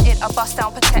 never wanted a bust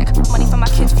down protect. Money for my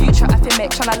kids' future, I feel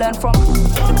make. Trying to learn from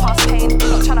the past pain,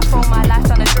 not trying to throw my life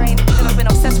down the drain. Never been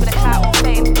obsessed with a clout or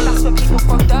fame. That's when people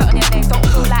throw dirt on your name. Don't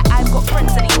feel like I've got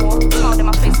friends anymore. Smiled in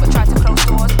my face but tried to close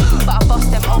doors, but I bust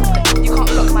them open. You can't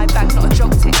block my bag, not a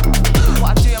joke tick.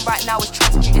 What I'm doing right now is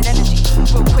transmuting energy.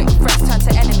 Real quick, friends turn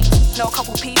to enemies. Know a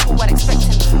couple people weren't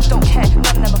expecting me. Don't care,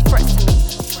 none of them are threats to me.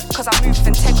 Cause I move with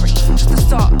integrity. Just the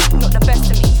start, not the best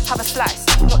of me. Have a slice,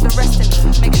 not the rest of me.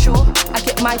 Make sure I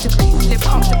get my degree. Live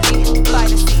comfortably, by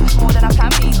the sea. More than a plan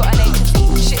B, got an A to Z.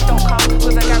 Shit don't come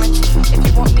with a guarantee. If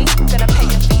you want me, then I pay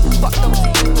your fee. Fuck those of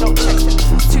you who don't check for me.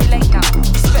 It's too late now,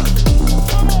 respectfully.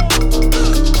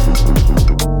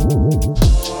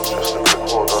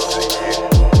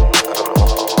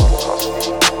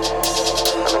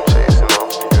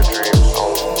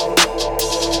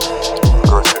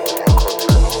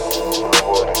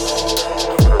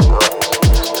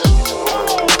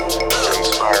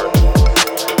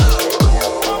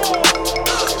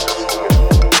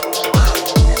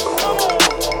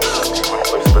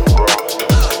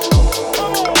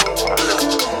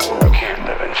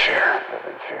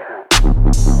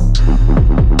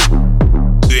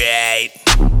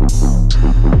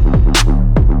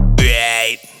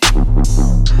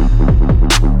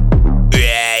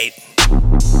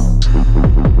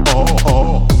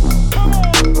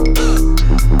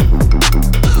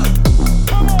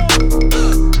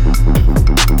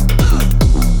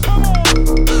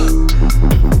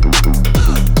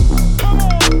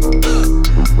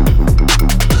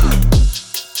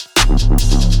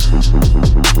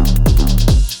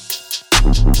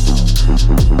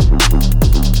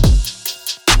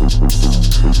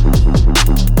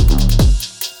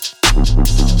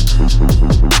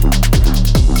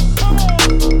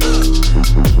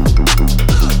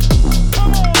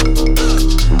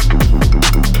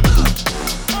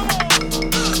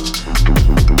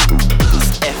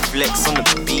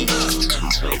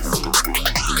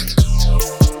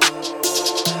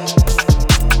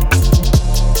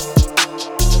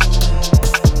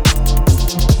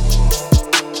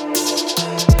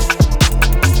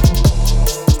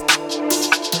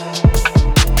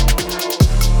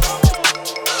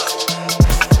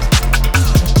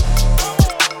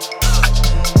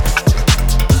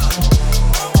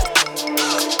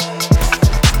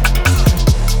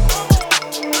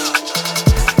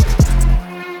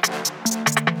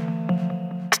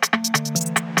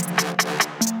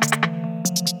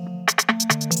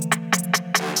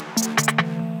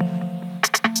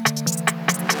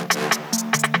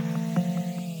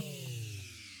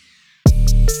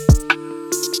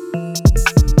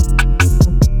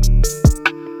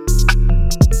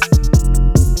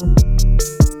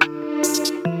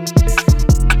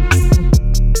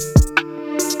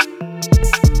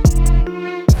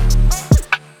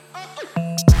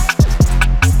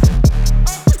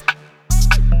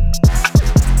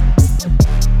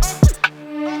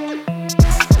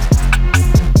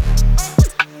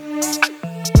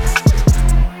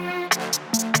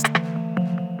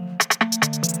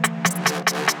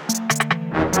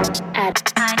 None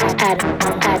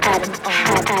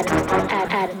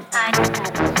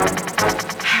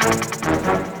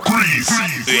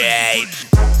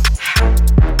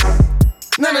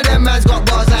of them mans got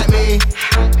bars like me.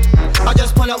 I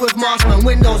just pull up with Marksman,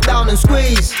 windows down and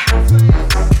squeeze.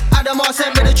 Adamar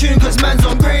sent me the tune cause man's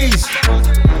on breeze.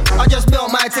 I just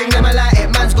built my thing, never like it,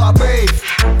 man's gotta breathe.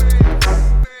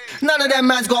 None of them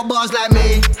mans got bars like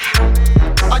me.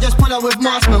 I just pull up with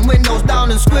Marksman, windows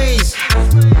down and squeeze.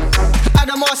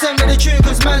 Adamar sent me the tune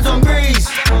cause man's on breeze.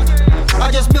 I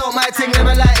just built my thing,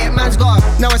 never like it, man's gone.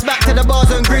 Now it's back to the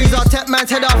bars and grease. I'll tap man's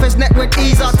head off his neck with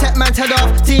ease. I'll tap man's head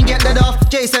off, team get led off.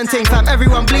 Jason ting fam,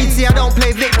 everyone bleeds. See I don't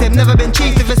play victim, never been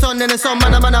cheat. If it's on then it's on,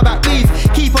 man about beef.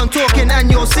 Keep on talking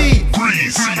and you'll see.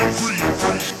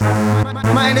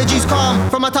 My energy's calm,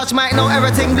 from a touch mic know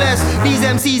everything blessed. These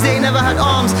MCs ain't never had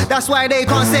arms, that's why they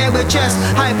can't say it with chest.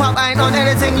 Hype up, I ain't on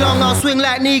anything long. I'll swing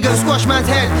like Negan, squash man's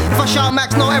head. If I shout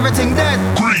max, know everything dead.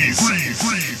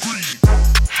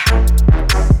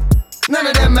 None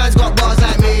of them mans got bars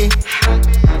like me.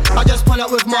 I just pull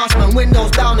up with Marksman,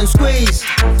 windows down and squeeze.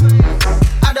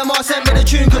 Adamar sent me the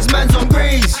tune cause man's on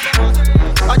breeze.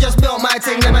 I just built my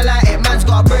thing, never like it, man's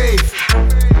gotta breathe.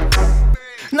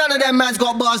 None of them mans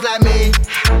got bars like me.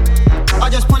 I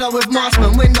just pull up with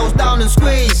Marksman, windows down and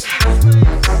squeeze.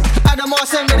 Adamar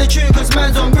sent me the tune cause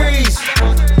man's on breeze.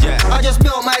 I just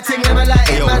built my thing, never like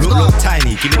it, man's got. Look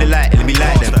tiny, give me the light and let me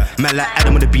light them. Man like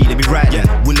Adam on the beat, let me ride them.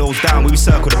 Windows down, we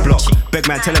circle the block. Beg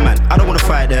man, tell a man, I don't wanna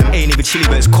fight them. Ain't even chilly,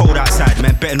 but it's cold outside.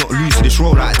 Man, better not lose to this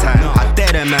roll out of time. I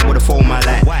dare them man with a phone my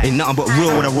life. Ain't nothing but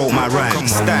real when I wrote my rhyme.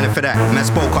 Standing for that, man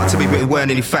spoke up to me, but it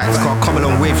weren't any facts. Can't come a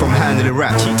long way from handling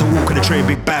rap. To walk on the train,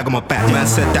 big bag on my back. Man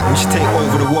said that we should take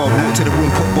over the world. Walk to the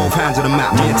room, put both hands on the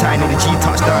map. Me and Tiny, the G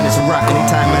touchdown, it's a rap.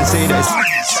 Anytime man say that, it's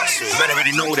man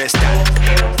already know that's that.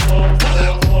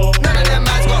 None of them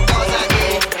mans got bars like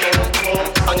me.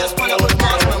 I just pull up with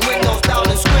Marksman, windows down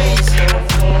and squeeze.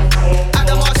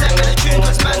 Adamar sent me the tune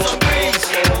cause man's on breeze.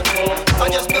 I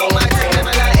just built my thing,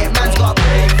 never like it, man's got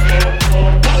breathe.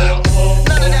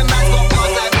 None of them mans got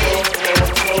bars like me.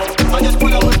 I just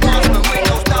pull up with Marksman,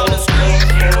 windows down and squeeze.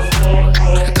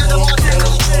 Adamar sent me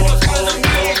the tune cause man's on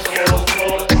breeze.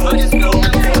 I just built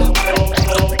my thing.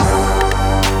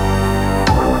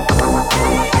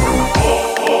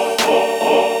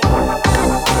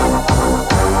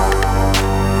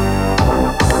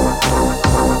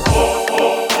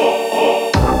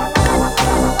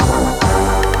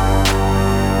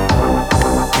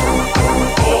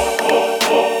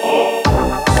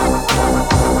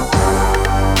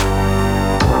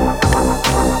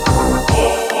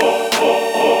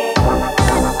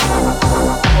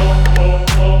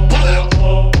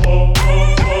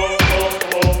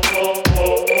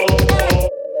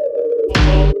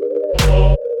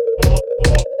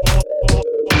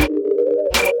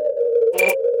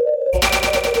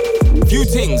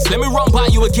 Let me run by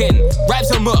you again.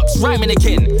 Raps and murks, rhyming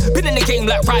again. Been in the game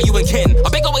like Ryu and Ken. I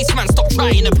beg a waste man, stop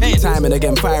trying the pen. Timing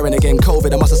again, firing again.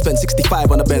 COVID, I must have spent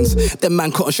 65 on the Benz. Them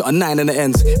man caught a shot of 9 in the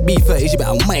ends. B30s, you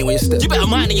better mind when you step. You better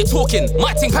mind when you're talking.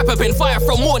 My ting pepper been fire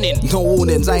from morning. No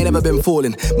warnings, I ain't never been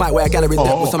falling. Might wear a gallery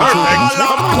deck with some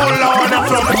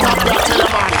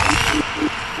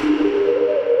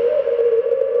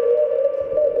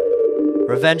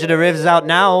Revenge of the Rivs out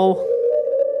now.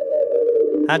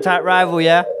 Hand tight rival,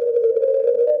 yeah?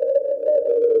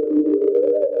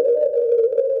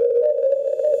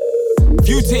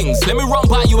 Few things, let me run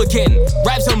by you again.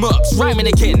 Raps and murks, rhyming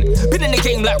again. Been in the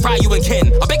game like Ryu and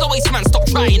Ken. I beg a waste man, stop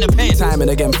trying the pen. Timing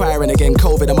again, firing again.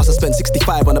 COVID, I must have spent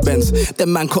 65 on the Benz.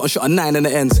 Them man caught a shot of 9 in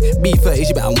the ends. B30s,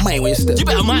 you better mind when you step. You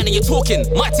better mind when you're talking.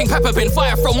 My ting pepper been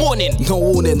fire from morning. No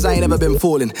warnings, I ain't never been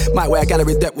falling. Might wear a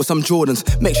gallery deck with some Jordans.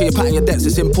 Make sure you're patting your debts,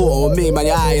 it's important with me, man.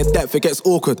 Your eye, your depth, it gets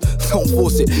awkward. Don't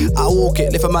force it, I walk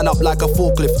it. Lift a man up like a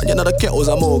forklift. And you know the kettle's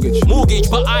a mortgage. Mortgage,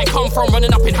 but I come from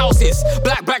running up in houses.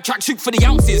 Black track shoot for the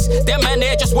ounces. Them man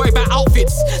there just worry about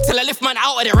outfits. Till I lift man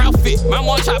out of their outfit. Man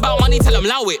want chat about money, tell them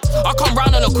allow it. I come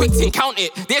round on a quick thing, count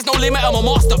it. There's no limit, I'm a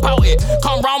master about it.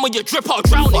 Come round with your drip, I'll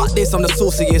drown it. Fuck this, I'm the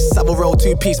sauciest. Savile roll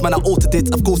 2-piece, man, I altered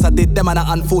it. Of course I did, them man are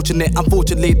unfortunate.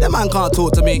 Unfortunately, them man can't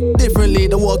talk to me. Differently,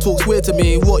 the world talks weird to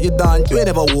me. What you done? You ain't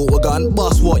never walk a gun.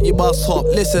 Bust what? You bust hop.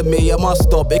 Listen me, I must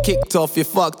stop. It kicked off, you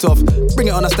fucked off. Bring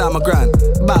it on, I stand my grind.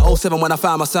 About 07 when I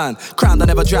found my son. Crowned, I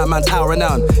never drown, man's out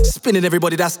renowned. Spinning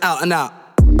everybody that's out and out.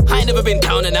 I ain't never been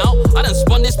down and out. I done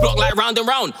spun this block like round and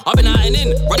round. I've been out and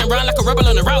in, running round like a rebel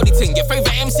on a rowdy ting. Your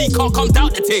favourite MC can't come down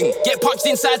the ting. Get punched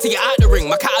inside to get out the ring.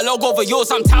 My catalogue over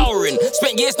yours, I'm towering.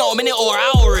 Spent years, not a minute or an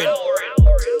hour in.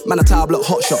 Man, a towel block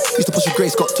hot shot. Used to push a grey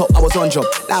Scott top, I was on job.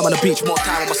 Now I'm on the beach, more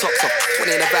time with my socks off.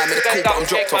 20 in the van, made a cool bottom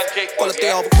dropped off.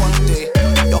 Holiday over quantity.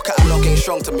 Your catalog ain't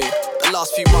strong to me. The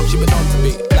last few months you've been on to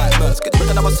me. Like Mertz, get to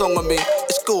make another song on me.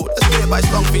 It's cool, let's do it, but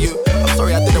it's long for you. I'm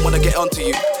sorry, I didn't want to get onto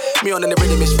you. Me on in the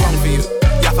rhythm is wrong for you.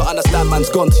 You have to understand man's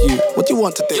gone to you. What do you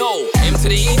want to do? Yo, M to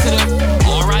the E to the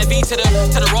R-I-V to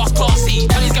the Ross Class C.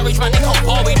 Tell these garage man they can't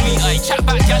bar with me. Ay, chat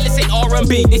back, gal, this ain't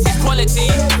R&B. This is quality.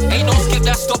 Ain't no skip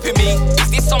that's stopping me.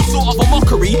 Is this some sort of a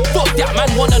mockery? Fuck that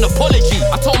man, want an apology.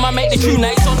 I told my mate the tune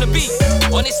that it's on the beat.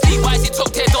 Honestly, why is it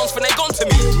top tier dance when they gone to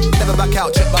me? Never back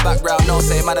out, check my background. No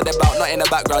say man of the bout, not in the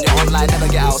background. You're online, never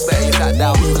get out. Better you sat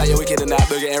down, move like you're wicked and that.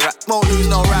 We're getting rap. Won't lose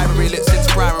no rivalry, lit since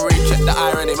primary. Check the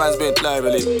irony, man's been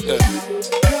lively. Yeah.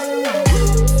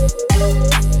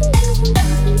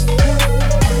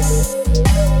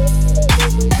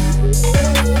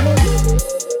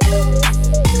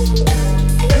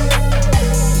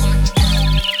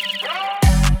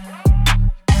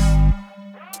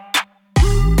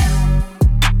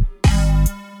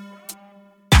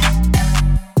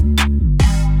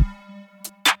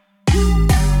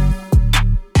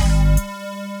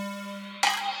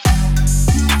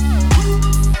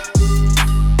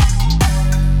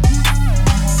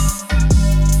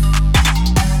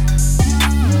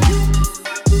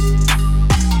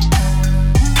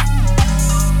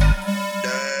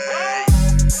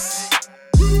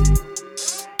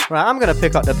 Right, I'm gonna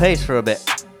pick up the pace for a bit.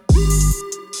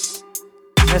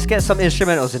 Let's get some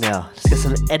instrumentals in here. Let's get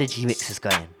some energy mixes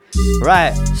going.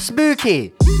 Right,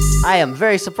 Spooky. I am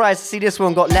very surprised to see this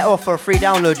one got let off for a free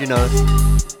download, you know.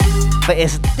 But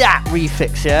it's that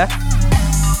refix, yeah?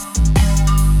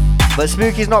 But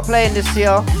Spooky's not playing this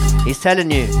year. He's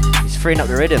telling you, he's freeing up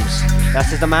the rhythms.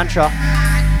 That's the mantra.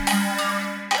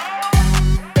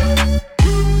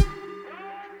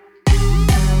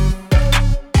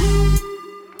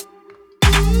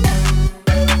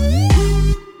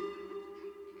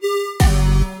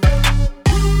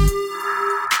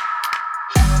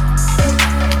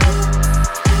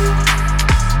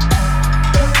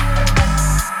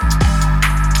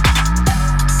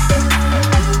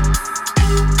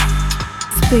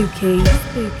 Spooky.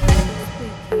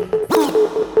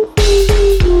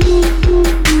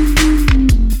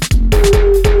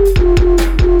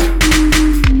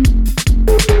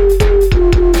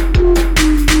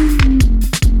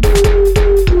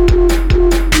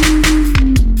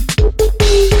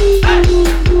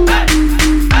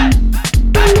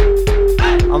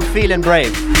 I'm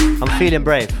feeling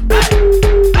brave.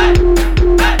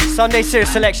 Sunday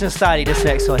Serious Selection style, this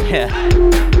next one, yeah.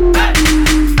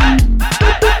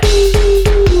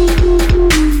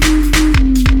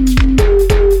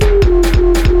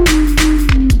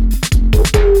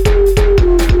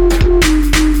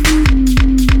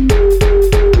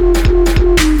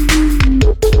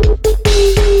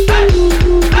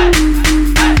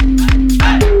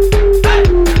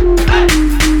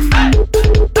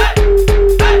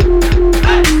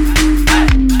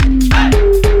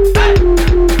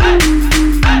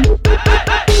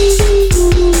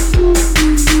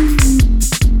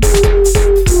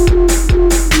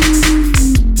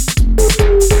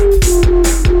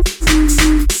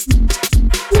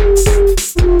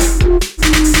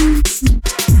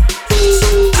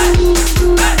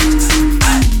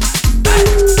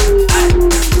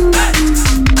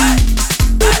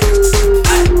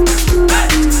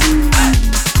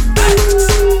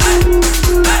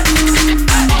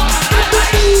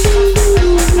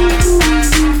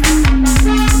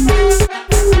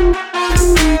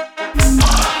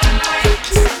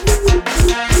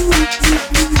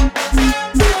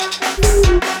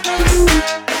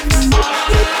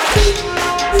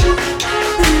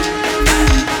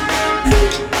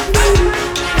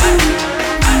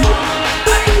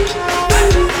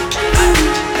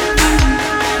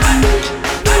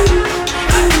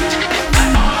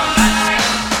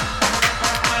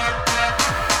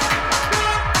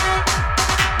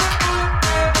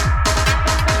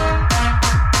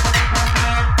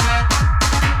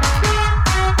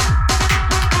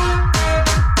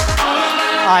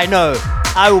 I know.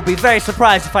 I will be very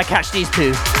surprised if I catch these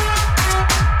two.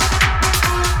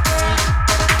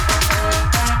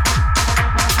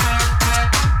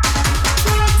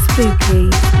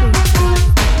 Spooky.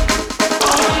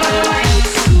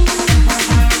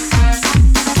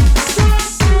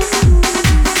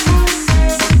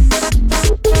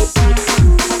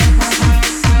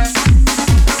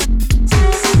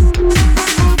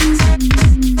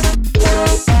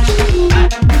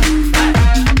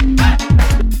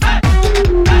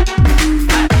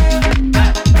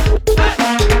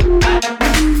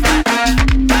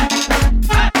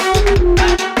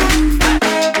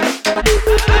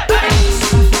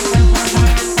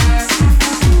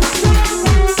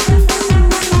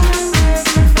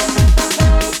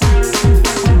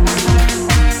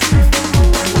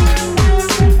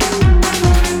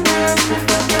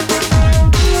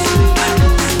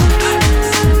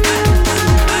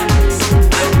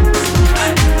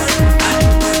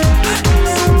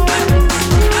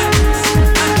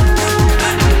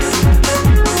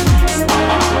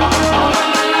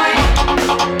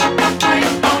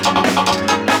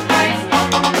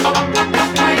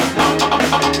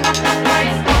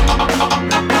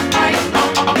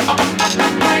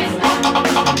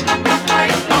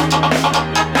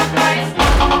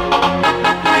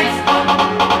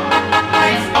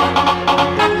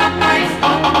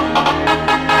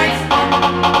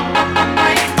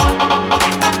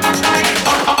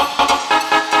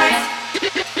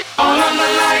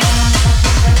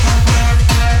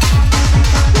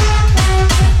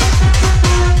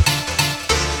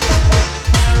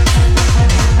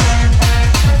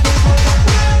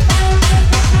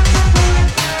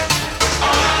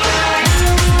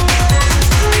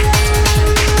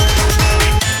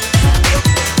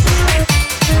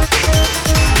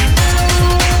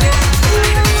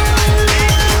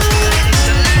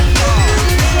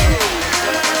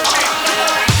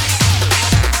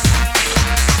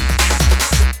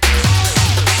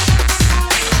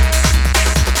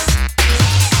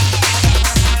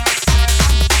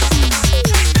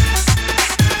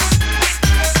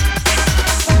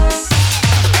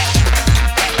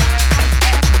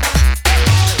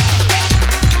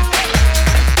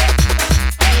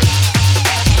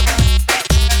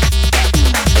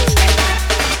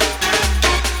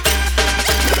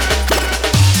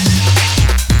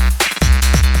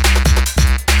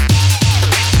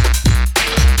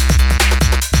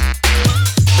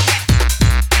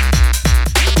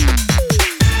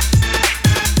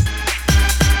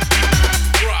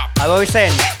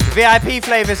 saying? VIP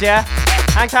flavors, yeah?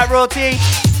 Hang tight, royalty.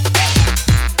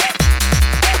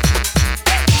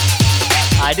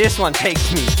 Aye, this one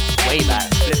takes me way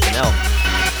back. Flipping hell.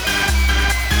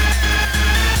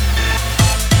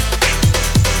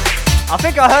 I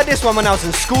think I heard this one when I was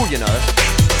in school, you know.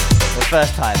 The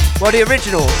first time. Well, the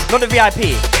original, not the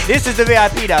VIP. This is the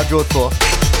VIP that I drawed for.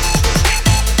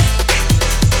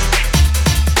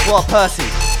 What a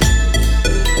Percy.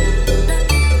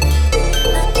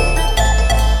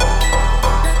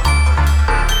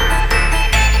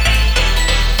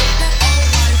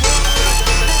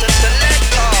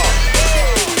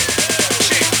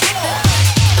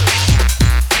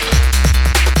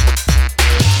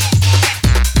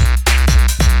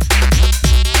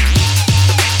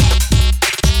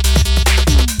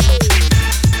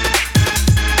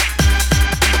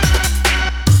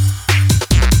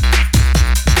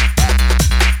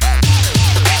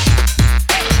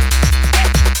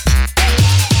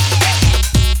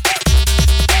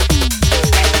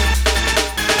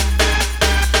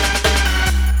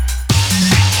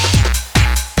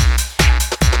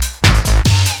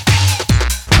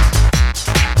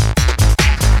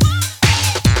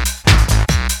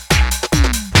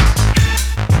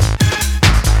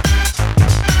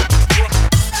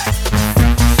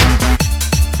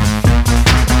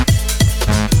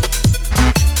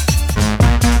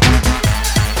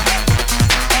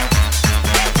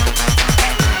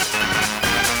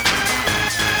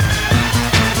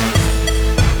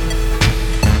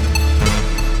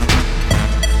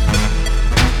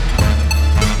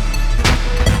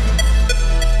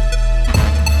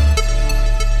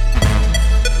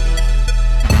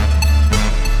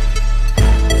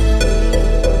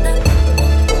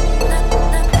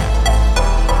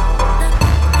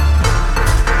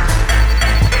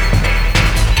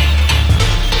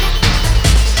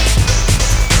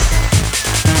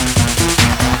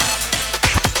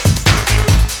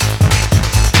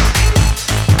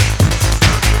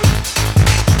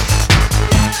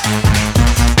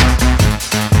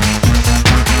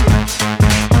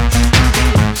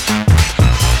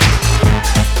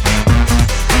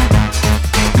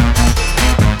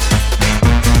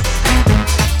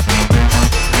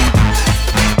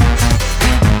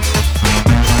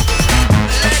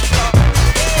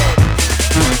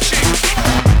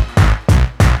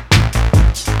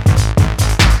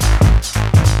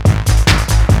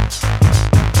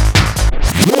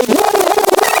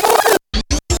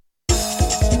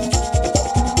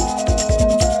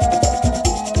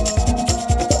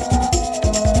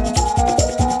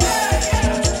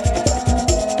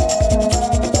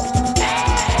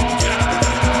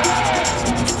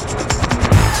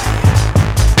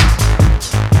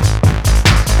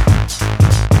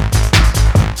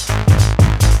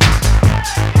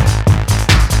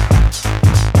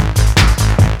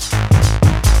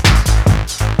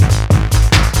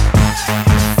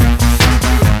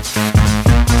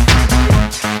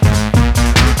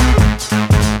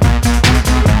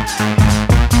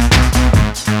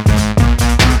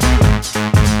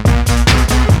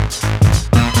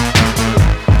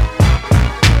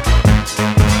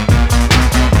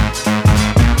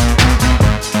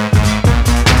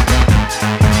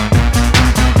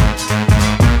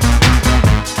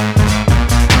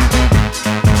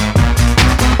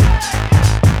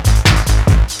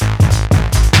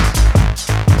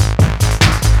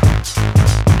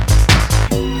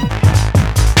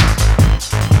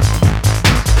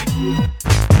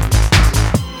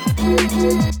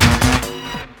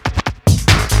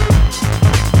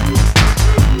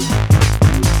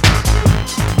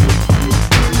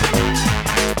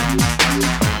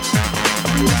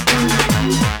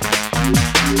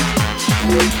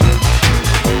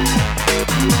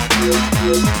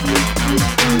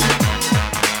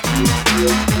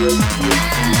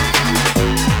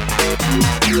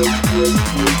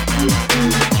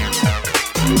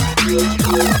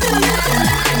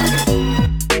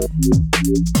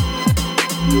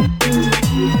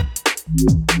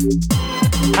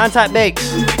 Hand-type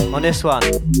bakes on this one.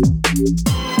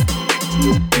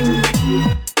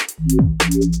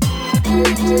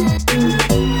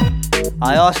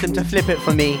 I asked him to flip it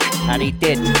for me, and he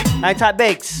did. Hand-type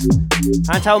bakes.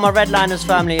 Hand-type with my Redliners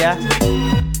family, yeah?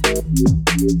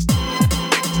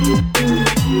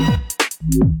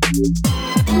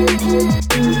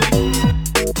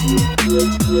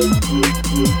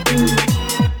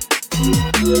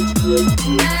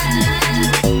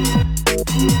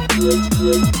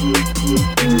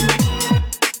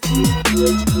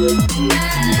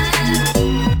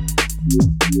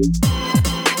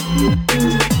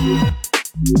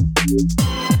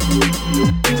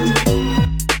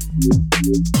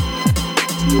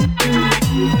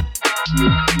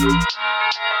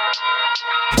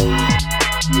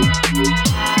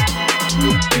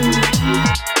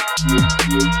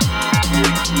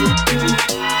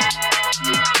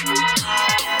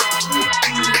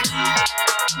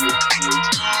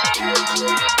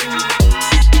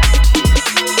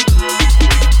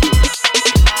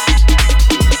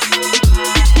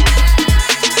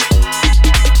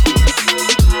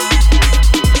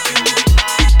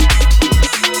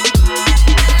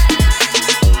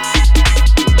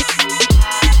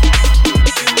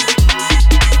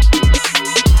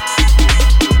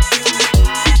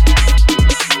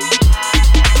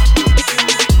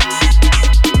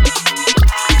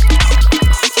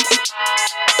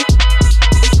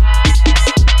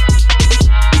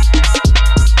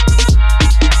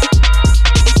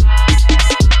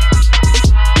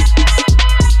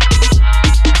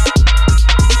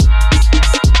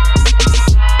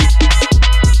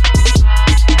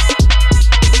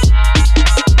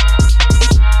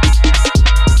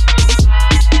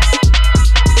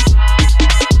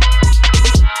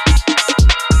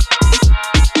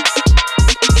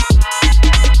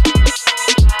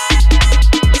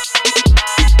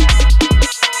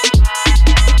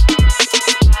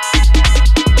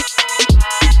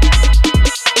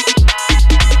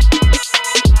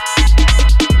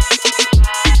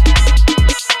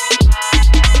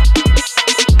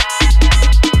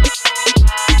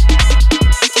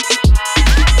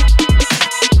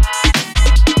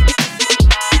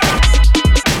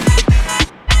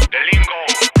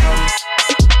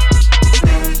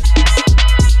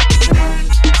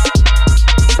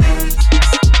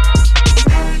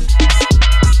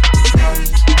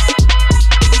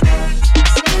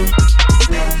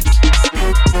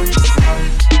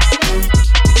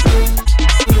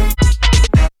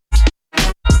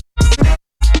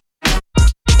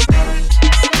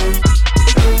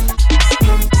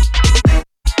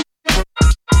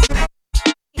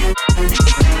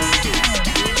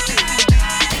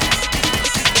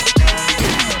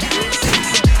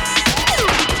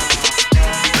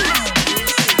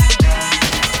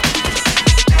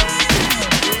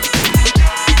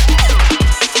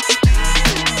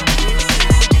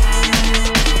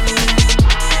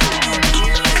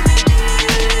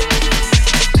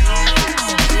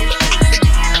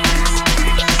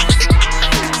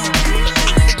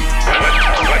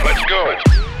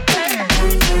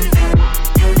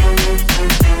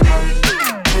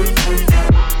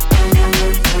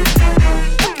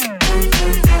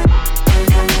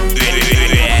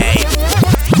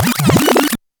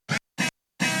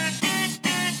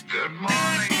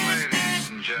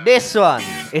 This one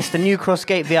is the new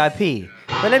Crossgate VIP.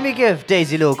 But let me give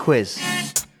Daisy a little quiz.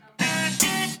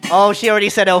 Oh, she already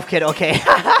said Elf Kid, okay.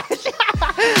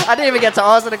 I didn't even get to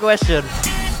answer the question.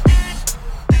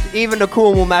 Even the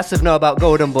Cornwall Massive know about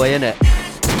Golden Boy, innit?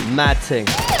 Mad thing.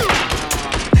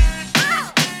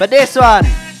 But this one,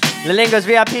 Lilingo's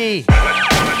VIP.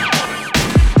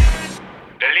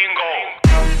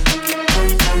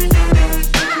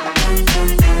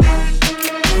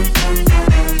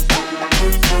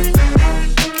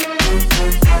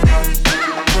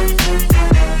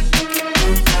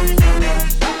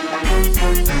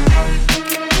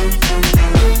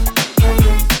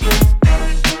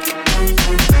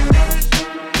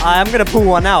 I'm gonna pull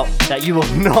one out that you will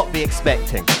not be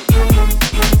expecting.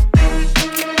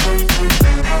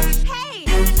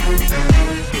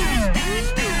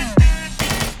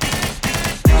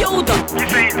 Yo, Don.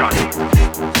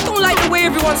 Don't like the way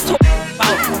everyone's talking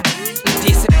about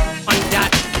this and that.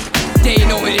 They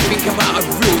know what they think about a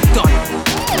real Don.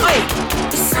 Hey,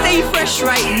 stay fresh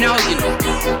right now, you know.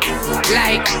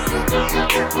 Like,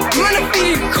 man, I'm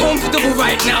feeling comfortable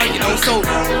right now, you know. So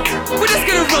we're just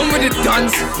gonna run with the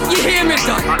Dons. You hear me,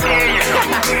 Don?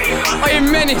 I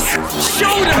am Menace.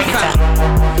 Show them,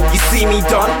 fam. You see me,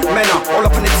 Don? Men are all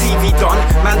up on the TV, Don.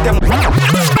 Man, them.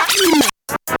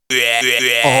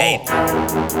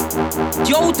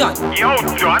 Yo, Don. Yo,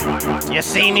 Don. You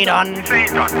see me, Don?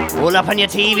 All up on your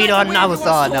TV, Don. I was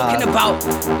on.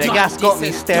 The gas got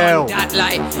me still. That,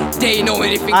 like, they know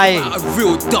anything about a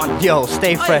real Don. Yo,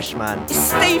 stay fresh, man.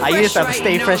 I used to have a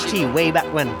Stay Fresh tea way back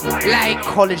when. Like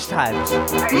college times,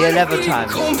 year 11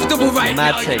 times. Comfortable right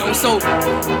Mad now, thing. you know. So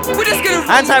we're just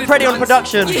gonna. Anti-Preddy on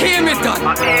production. You hear me, Don?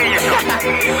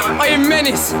 I am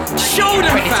Menace. Show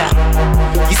them,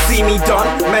 fam. You see me, Don?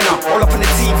 Men are all up on the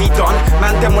TV, Don.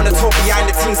 Man, them wanna talk behind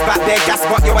the teams back there, gas,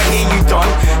 but yo, I hear you, Don.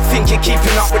 Think you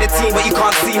Keeping up with the team, but you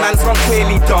can't see man's gone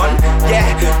clearly done. Yeah,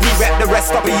 we rep the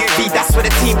rest WV, that's where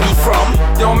the team be from.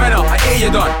 Yo, man up, I hear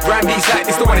you done. Rhyme beats like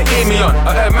this, don't wanna hear me on.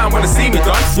 I heard man wanna see me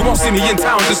done. You won't see me in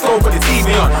town, just go got the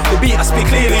TV on. The beat I speak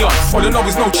clearly on. All I know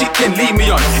is no cheat can leave me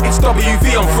on. It's WV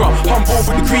I'm from, humble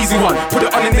with the greasy one. Put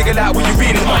it on a nigga like what you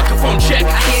really want. Microphone check,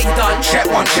 I hear you done. Check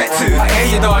 1, check 2, I hear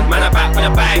you done. Man, I'm back with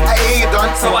a bang. I hear you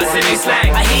done. So what's the new slang?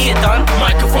 I hear you done.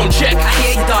 Microphone check, I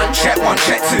hear you done. Check 1,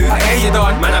 check 2, I hear you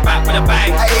done. Man, I'm back with a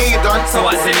bang. I hear you done. So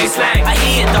what's the new slang? I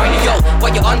hear you done. Yo,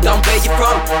 what you undone, where you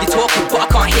from? You talking, but I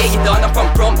can't hear you done. I'm from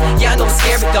Brum, yeah I know it's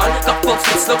scary done. Got folks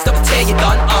with slugs that will tear you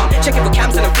done. Checking for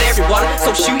cams and a flary one.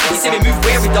 So shoot if you see me move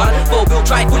where we done. 4-wheel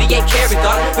drive, fully ain't carry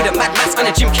done. With a mad mass and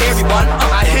a Jim Carrey one.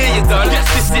 I hear you done. Yes,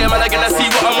 this year man, I gonna see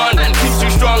what I'm on. And team's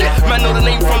too strong. Man know the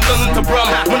name from London to Brum.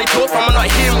 When they talk from, I'm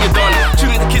not hearing you done.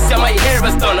 Tune the kiss, I might hear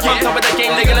us done. On top of the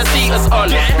game, they gonna see us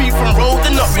on. Be from road,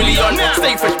 they're not really on.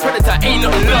 Stay fresh, predator, ain't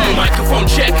nothing long. Microphone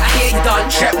check, I hear you done.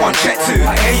 Check 1, check 2,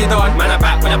 I hear you done. Man, I'm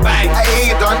back with a bang. I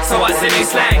hear you done. So what's the new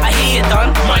slang? I hear you done.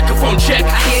 Microphone check,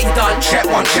 I hear you done. Check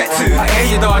 1, check 2, I hear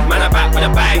you done. Man, I'm back with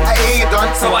a bang. I hear you done.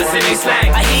 So what's the new slang?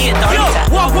 I hear you done. Yo,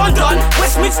 what one done?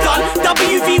 Westmid's done.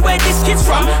 WV, where this kid's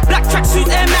from. Black tracksuit,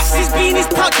 Air Maxes, beanies,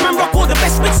 pouch, man, rock all the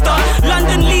best bits done.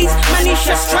 London, Leeds, man, these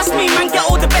chefs, trust me, man, get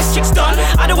all the best chicks done.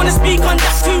 I don't wanna speak on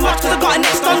that too much, cause I got a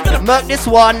next done. Gonna murk this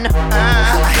one.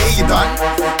 I hear you done.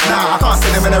 Nah, I can't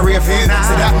see them in a rear view.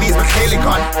 So that means we're clearly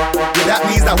gone. Yeah, that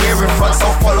means that we're in front. So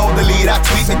follow the lead, that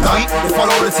tweet me done. You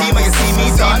follow the team and you see me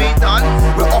done.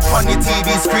 We're up on your TV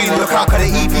screen, look out, cause the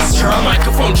EV's strong.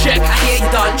 Microphone check, I hear you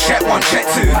done. Check 1, check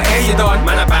 2, I hear you done.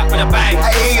 Man, I'm back with a bang.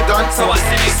 I hear you done. So what's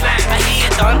the new slang? I hear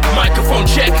you done. Microphone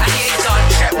check, I hear you done.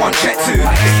 Check 1, check 2,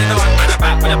 I hear you done. Man, I'm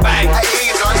back with a bang. I hear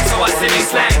you done. So what's the new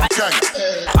slang?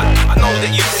 I know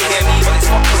that you can hear me, but it's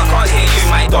fucked cause I can't hear you,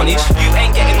 my Donage. You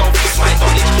ain't getting no views, my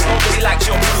Donage. Nobody likes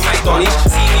your crew, my Donage.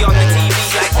 See me on the TV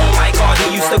like, oh my god,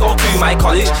 he used to go to my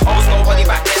college. I was nobody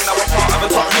back then, I was part of a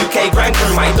top UK grand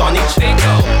crew, my Donage.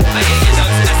 Bingo, I hear you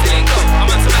done, so that's the lingo. I'm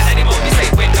on to my daddy mode, this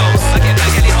ain't Windows. I get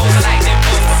like any hoes, I like them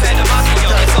both. Send them asking, yo,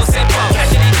 it's so simple.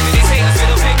 Casually giving these haters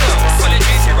with a bingo. Solid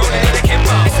juicy rolling in a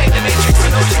Kimbo. This ain't the Matrix, I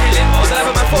know she's killing balls. I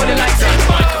love my phone, like that.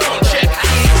 Microphone check, I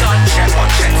hear you done. Check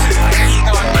 1, check 2, I hear you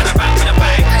done. Man, I'm back with a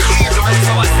bang. I hear you done.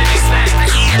 So what's the new slang? I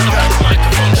hear you done.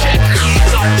 Microphone check, I hear you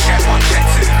done. Check 1, check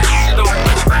 2, I hear you done.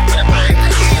 Man, I'm back with a bang. I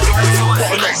hear you done. So what's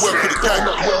the new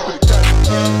slang?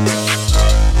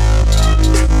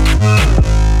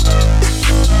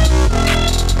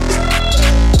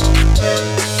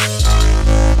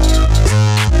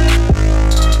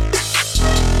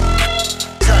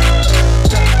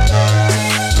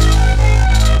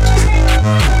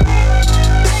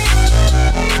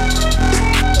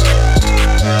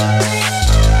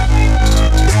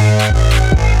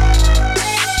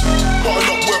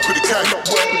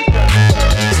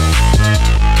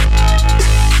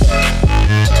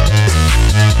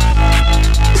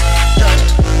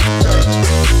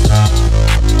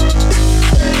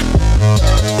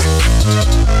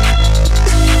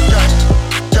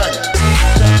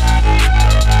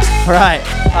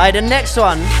 Alright, the next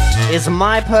one is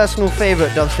my personal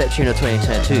favourite dubstep tune of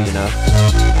 2022, you know.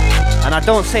 And I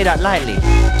don't say that lightly.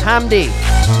 Hamdi,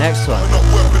 next one.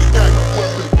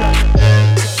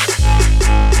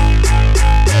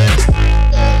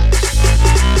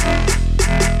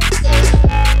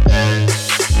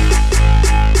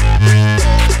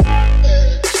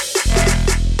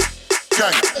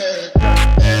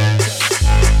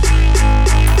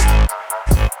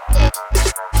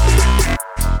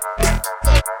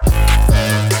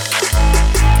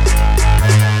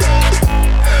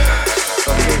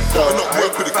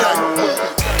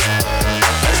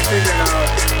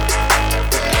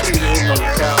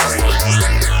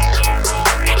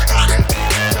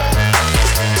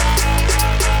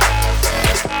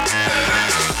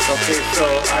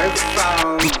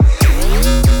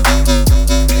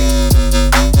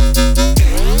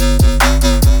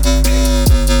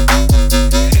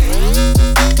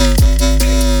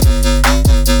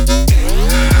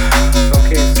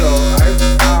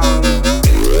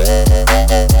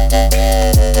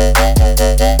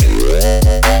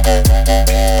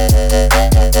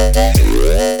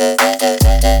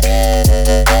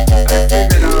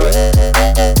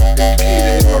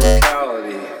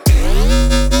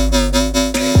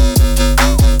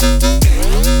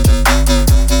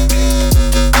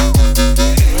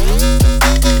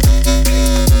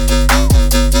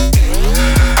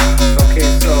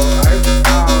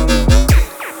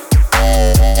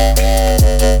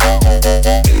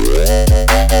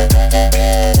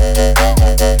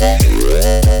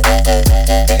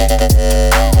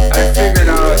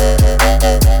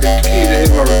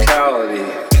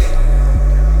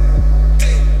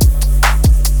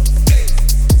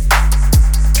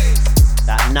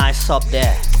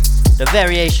 The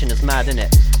variation is mad,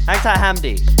 innit? Hang tight,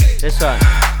 Hamdi. This one.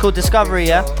 Called Discovery,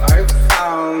 yeah?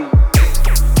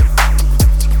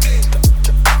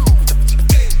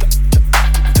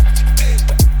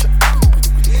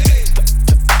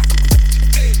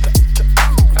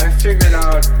 I figured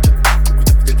out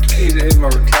the key to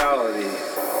immortality.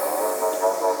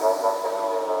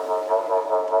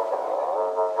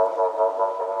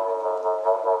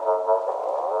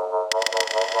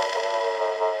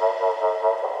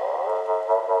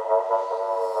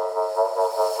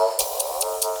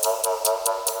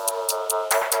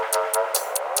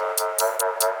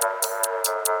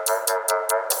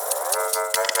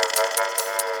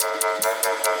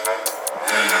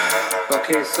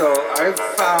 Okay, so I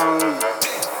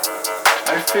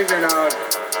figured out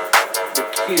the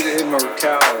key to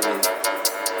immortality.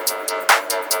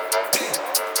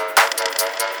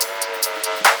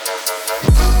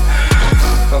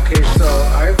 Okay, so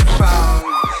I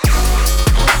found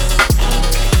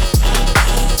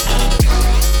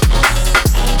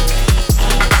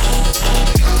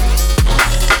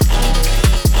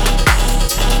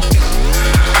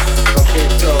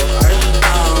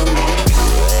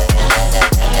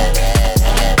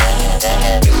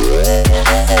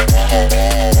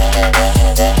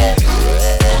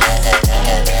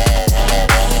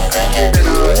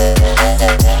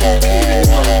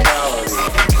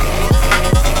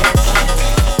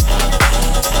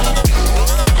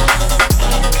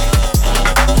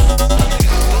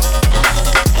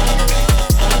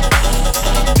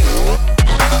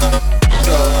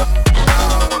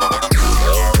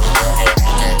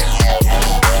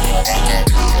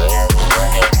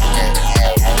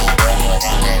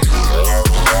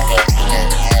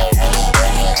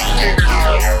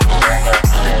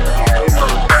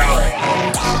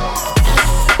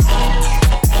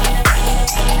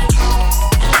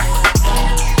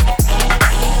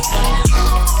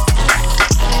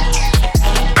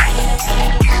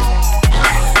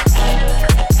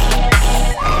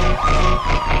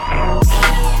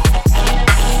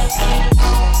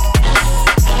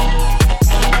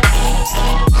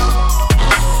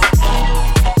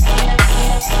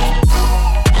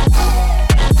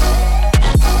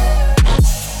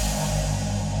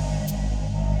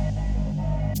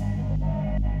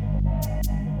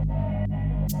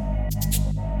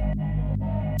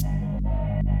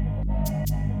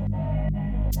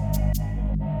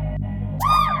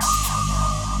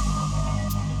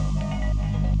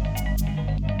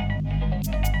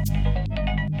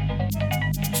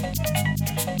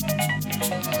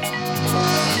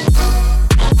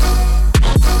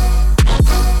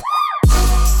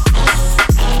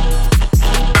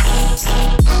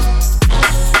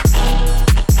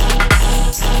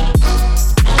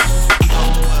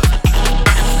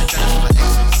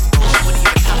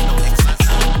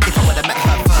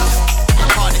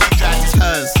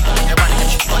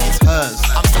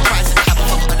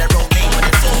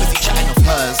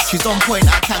She's on point,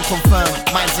 I can confirm.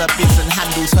 Mine's her biz and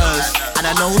handles hers. And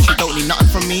I know she don't need nothing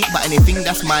from me, but anything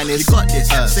that's mine is. You got this,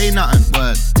 say nothing,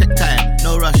 word. Take time,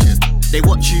 no rushing. They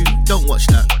watch you, don't watch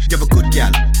that. You're a good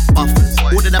gal, buffers.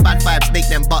 All of the bad vibes make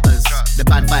them butters. The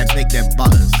bad vibes make them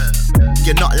butters.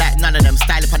 You're not like none of them.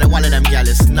 Style up on the one of them, gal,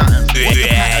 it's nothing. What's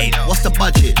the pattern? What's the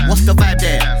budget? What's the vibe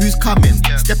there? Who's coming?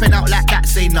 Stepping out like that,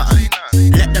 say nothing.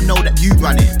 Let them know that you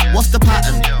run it. What's the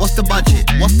pattern? What's the budget?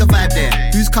 What's the vibe there?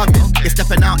 Who's coming? You're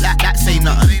stepping out like that, say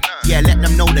nothing. Yeah, let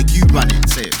them know that you run it,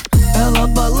 say it. Ela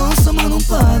balança, mas não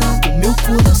para o meu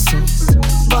coração.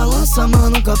 Balança, mas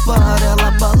nunca para.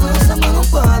 Ela balança, mas não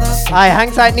para. Aye,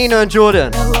 hang tight, Nino and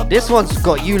Jordan. This one's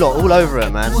got you lot all over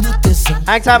it, man.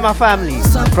 Hang tight, my family.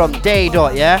 From Day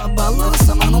Dot, yeah?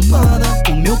 Balança, mas não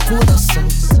para o meu coração.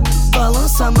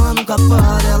 Balança, mas nunca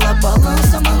para. Ela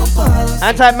balança, mas não para.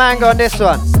 Hang tight, Mango on this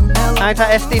one. Hang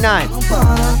tight, SD9.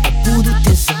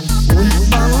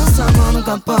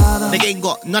 They ain't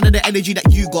got none of the energy that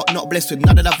you got, not blessed with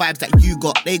none of the vibes that you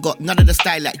got. They got none of the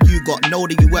style that you got. Know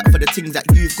that you work for the things that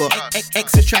you've got.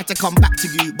 Exes try to come back to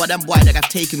you, but them boy that have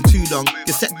taken too long.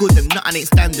 You set good and nothing ain't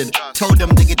standard. Told them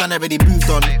they get done already moved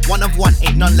on. One of one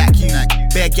ain't none like you.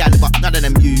 Bare gal but none of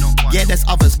them you. Yeah, there's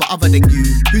others but other than you.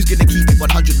 Who's gonna keep it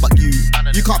 100 but you?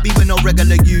 You can't be with no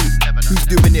regular you. Who's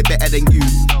doing it better than you?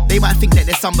 They might think that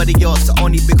there's somebody else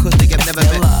only because they have never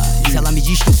met. Se ela me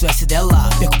diz que eu sou essa dela,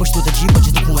 perco postura de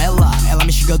bandido com ela. Ela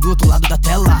me xinga do outro lado da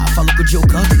tela. Falo que o dia eu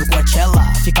canto no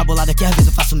Coachella. Fica bolada que às vezes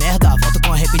eu faço merda. Volto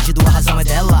com arrependido, a razão é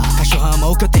dela. Cachorra ama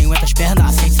o que eu tenho entre as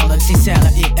pernas. Sente saudade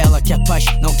sincera e ela quer paz,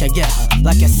 não quer guerra.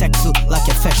 Lá quer sexo, lá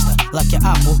quer festa. ela quer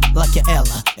amor, ela quer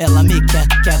ela. Ela me quer,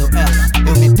 quero ela.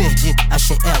 Eu me perdi,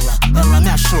 achei ela. Ela me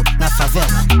achou na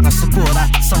favela. Nosso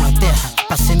coração é terra,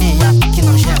 pra semear que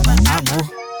não gera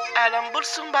amor.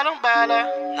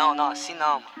 Não, não, assim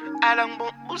não, mano.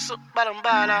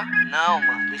 Não,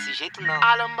 mano, desse jeito não.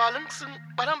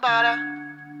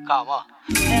 Calma, ó.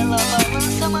 Ela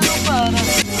balança, mas não para.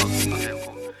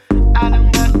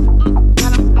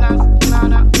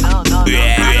 Não, não, não.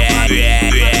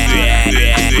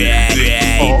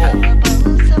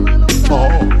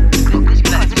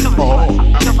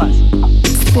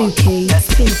 Spooky,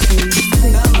 spooky.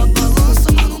 Ela balança,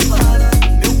 mas não para.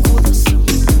 Meu coração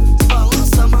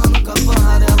balança, mas nunca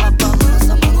para. Ela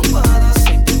balança, mas não para.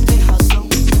 Sempre tem razão.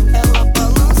 Ela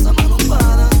balança, mas não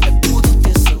para. É puro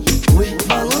tesão. Oi,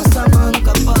 balança, mas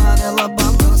nunca para. Ela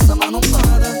balança, mas não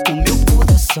para. O meu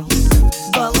coração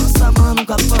balança, mas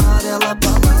nunca para. Ela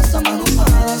balança, mas não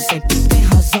para. Sempre tem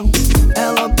razão.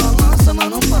 Ela balança, mas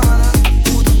não para.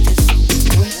 Puro tesão.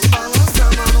 Oi, balança,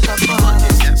 mas nunca para.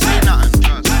 Say nothing,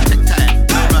 take time,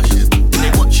 no rushes.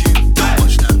 They watch you, don't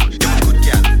watch them. You're a good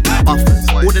girl, buffers.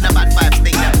 All of the bad vibes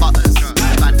think they're butters. The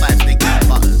bad vibes think they're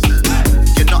butters.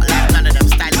 You're not like none of them,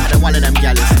 style for the one of them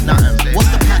gal, it's nothing. What's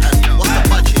the pattern? What's the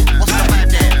budget? What's the vibe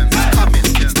there? Who's coming?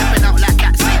 Stepping out like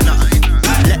that, say nothing.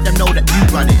 Let them know that you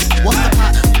run it. What's the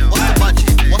pattern? What's the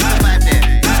budget? What's the vibe there?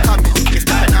 Who's coming? You're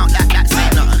stepping out like that, say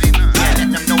nothing. Yeah, let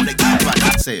them know that you run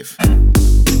it. Safe.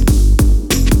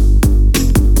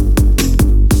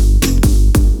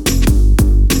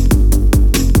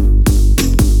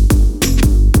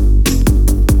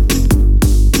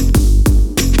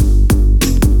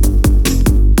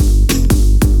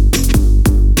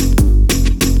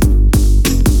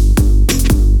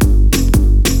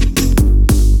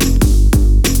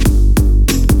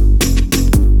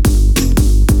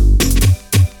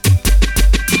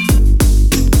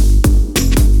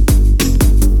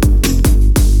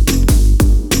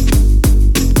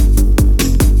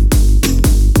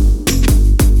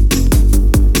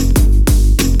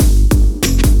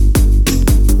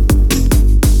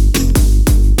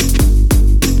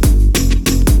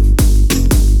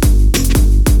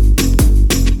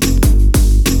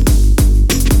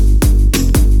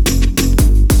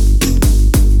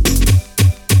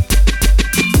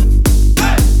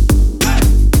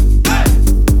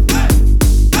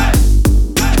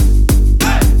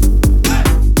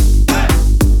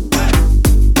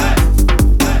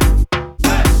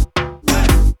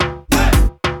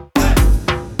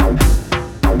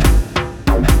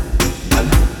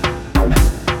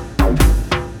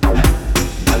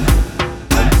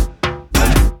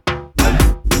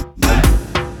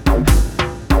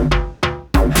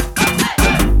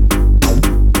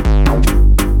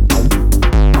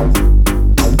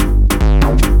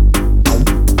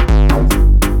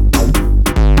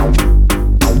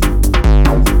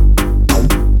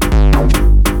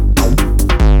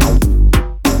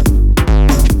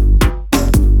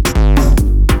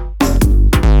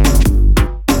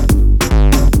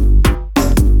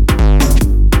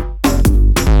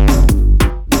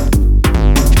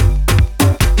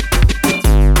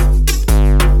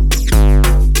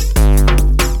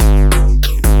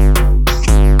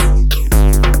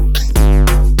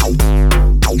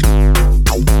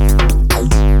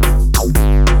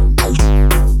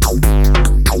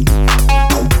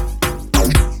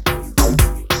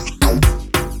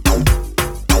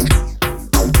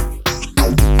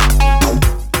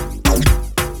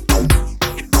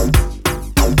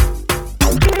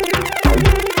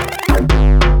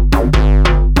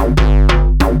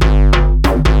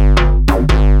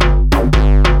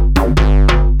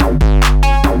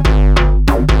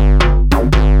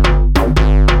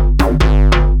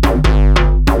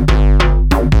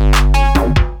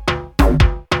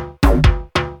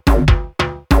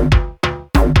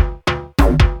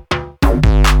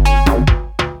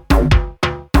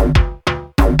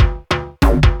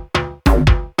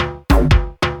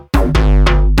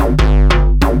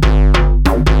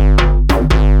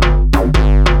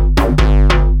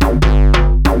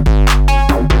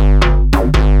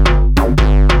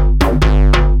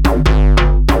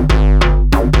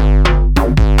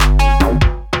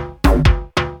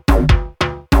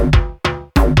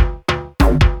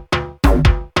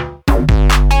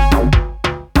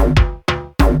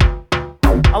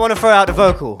 want to throw out the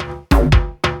vocal.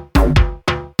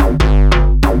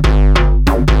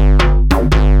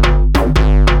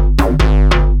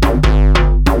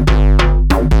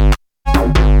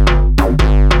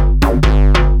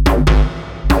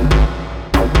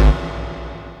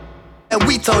 And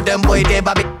we told them boy they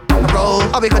baby roll.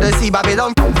 And we couldn't see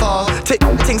Babylon fall. Tick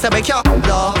things that make your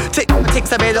law. Tick things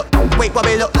that may look. Wait, what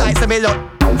we look like, so me look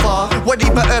for. What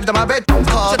deeper herb than my bed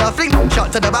car. Should I fling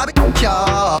shot to the barbecue?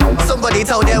 Somebody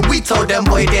told them, we told them,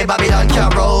 boy, they Babylon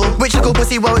can't roll. Which little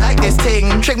pussy won't like this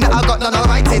thing. Tring that I got, none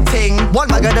alrighted ting. One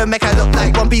man gonna make her look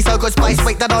like one piece of good spice.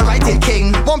 Wait, that alrighted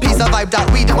king. One piece of vibe that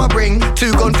we them I bring.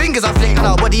 Two gun fingers I fling. And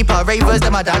our body per ravers,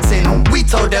 them I dancing. We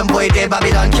told them, boy, they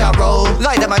Babylon can't roll.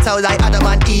 Lie them I tell like Adam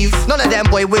and Eve. None of them,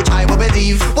 boy, which I will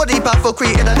believe. What deep I for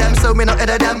creating of them, so me not of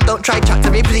them. Don't try chat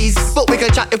to me, please. But we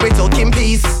can chat if we're talking,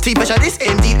 please. T-pressure this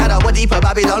indeed, and our deeper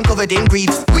Babylon covered in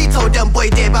greaves. We told them, boy,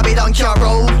 they Babylon can't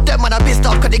roll. Them man are pissed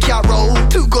off cause they can't roll.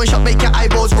 Two gunshot make your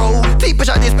eyeballs roll.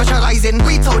 T-pressure they specializing.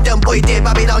 We told them, boy, they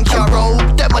Babylon can't roll.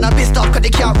 Them man are pissed off cause they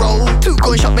can't roll. Two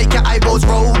gunshot make your eyeballs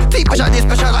roll. T-pressure they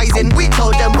specializing. We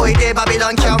told them, boy, they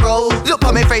Babylon can't roll. Look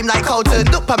on me frame like Colton.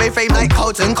 Look on me frame like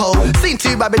Colton Cole. Seen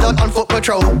two Babylon on foot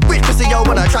patrol. Which pussy yo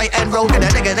wanna try and roll? In a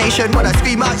nigga nation wanna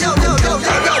scream out yo yo yo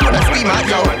yo yo. Wanna scream out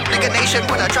yo. Nigga nation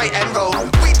wanna try and roll.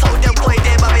 We told them, boy,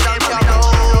 they Babylon can't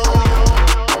roll.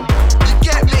 You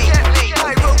get me?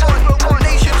 I wrote one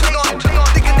nation on.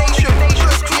 Nigga nation,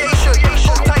 first creation.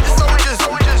 Hold tight the soldiers.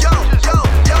 Yo yo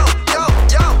yo yo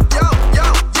yo yo yo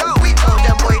yo. We told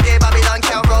them, boy, they Babylon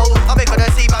can't roll. I make gonna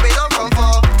see Babylon from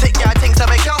far. Take your things to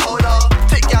make your hold up.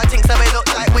 Take your things to make look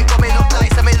like wait, what me look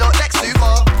like, so me look next too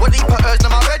far. What deep put hers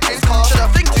in my red dress car. Should I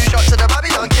fling two shots to the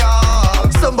Babylon car?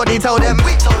 Somebody told them,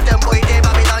 we told them, boy, they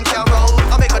Babylon can't roll.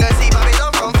 I make gonna see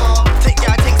Babylon.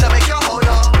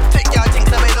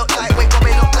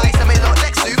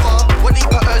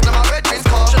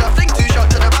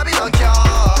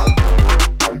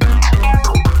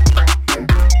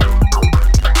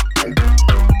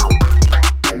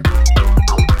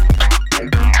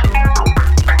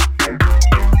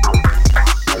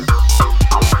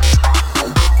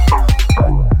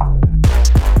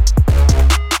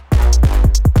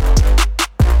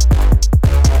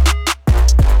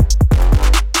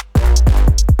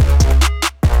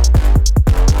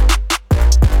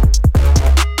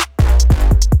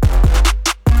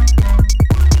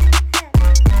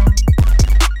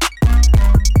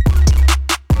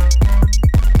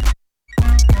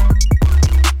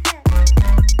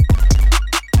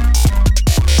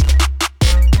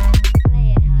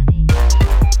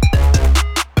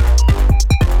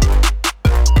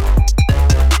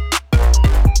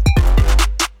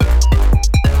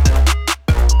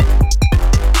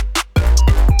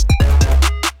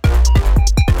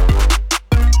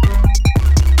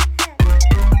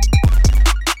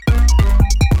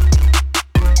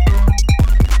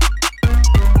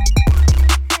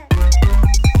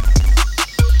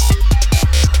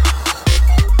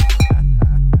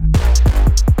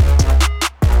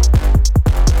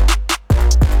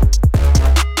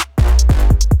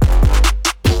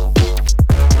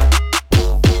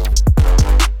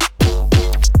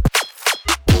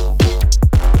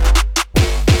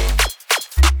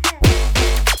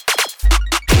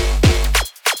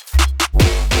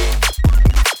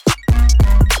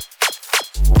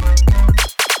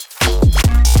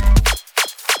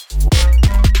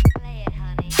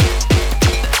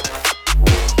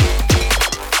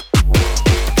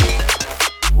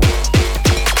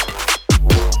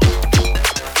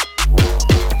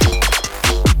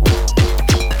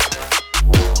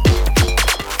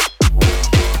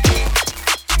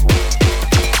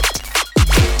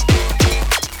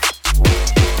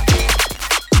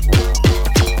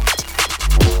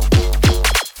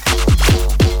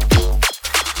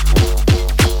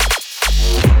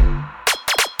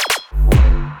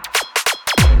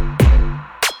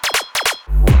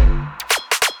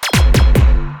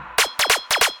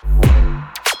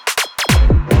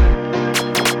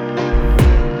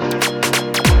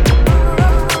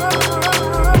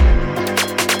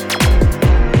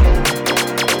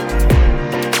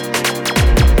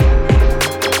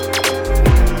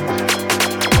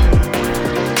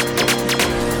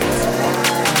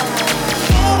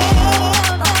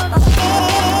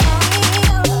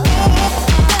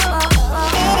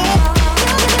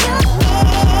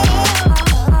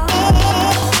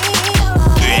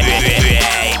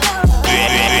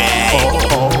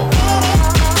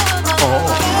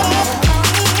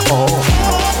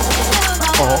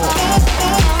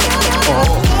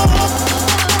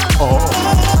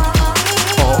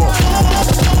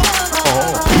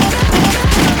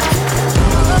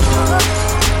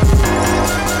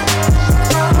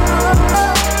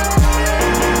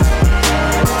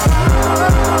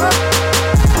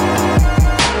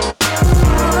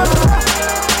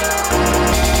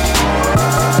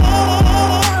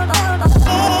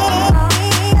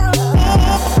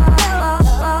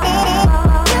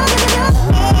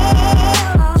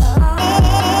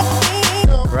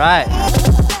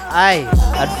 Hey,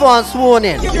 advance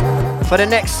warning. For the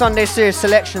next Sunday Series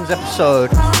Selections episode,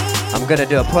 I'm gonna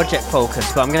do a project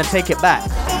focus, but I'm gonna take it back,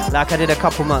 like I did a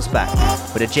couple months back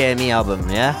with a JME album,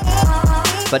 yeah?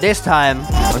 But this time,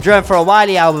 I'm drawing for a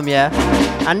Wiley album, yeah?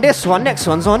 And this one, next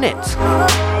one's on it.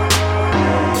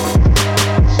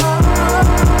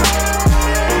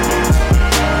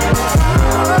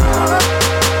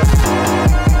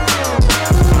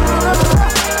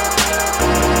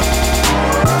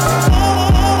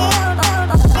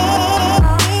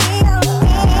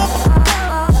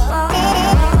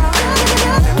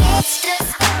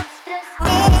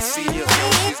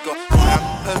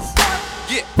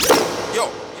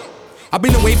 I've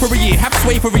been away for a year, have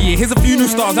sway for a year. Here's a few new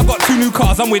stars, I've got 2 new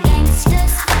cars, I'm with.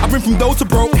 I've been from dough to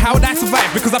broke, how would I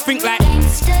survive? Because I think like,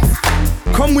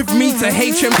 come with me to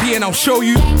HMP and I'll show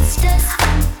you.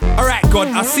 Alright God,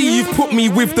 I see you've put me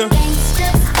with the.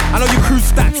 I know your crew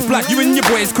stats, blood, you and your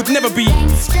boys could never be.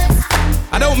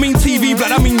 I don't mean TV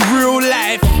blood, I mean real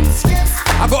life.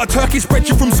 I got a turkey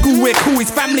spreadsheet from school where cool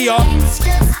his family are.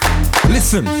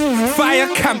 Listen, fire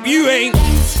camp, you ain't.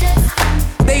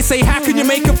 They say, how can you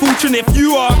make a fortune if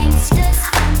you are?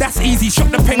 That's easy,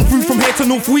 shot the pen through from here to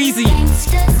North Wheezy.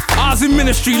 Ours in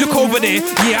ministry, look over there,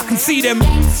 yeah, I can see them.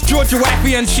 Georgia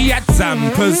wifey and she had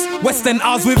Zampers. West End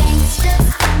ours with.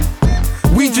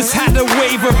 We just had a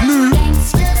wave of new.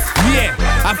 Yeah,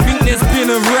 I think there's been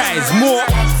a rise more.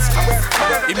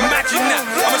 Imagine that,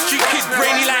 I'm a street kid,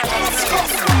 brainy like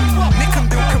Nick and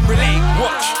Bill can relate,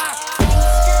 watch.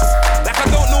 Like I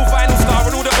don't know Vinyl Star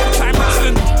and all the old time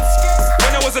wrestling.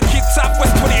 When I was a kid,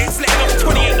 Southwest 28, letting off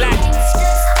 28 like.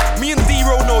 Me and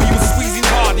D-Ro know you were squeezing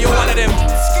hard, you're one of them.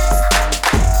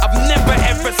 I've never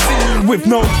ever seen you with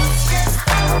no.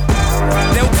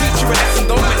 They'll teach you a lesson,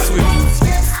 don't mess with.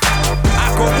 I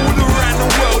got all around the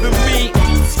world and me.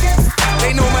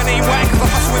 They know my name, why? Cause I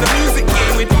hustle in the music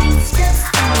game with.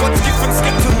 God's gift and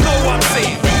skip to know what I'm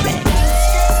saying.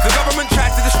 The government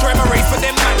tried to destroy my race, but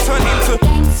them man turned into.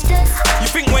 You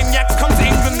think when yaks come to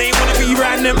England, they wanna be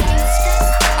around them?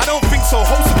 I don't think so.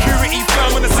 Whole security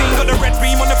firm on the scene, got the red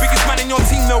beam on the biggest man in your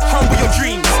team. They'll crumble your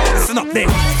dreams. Listen up there.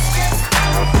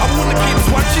 I warn the kids,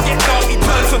 once you get dark, you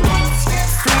turn to.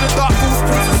 Through the dark halls,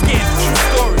 please are scared. True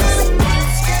stories.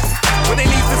 When they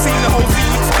leave the scene, the whole scene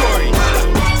looks glory.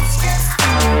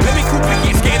 Let me cool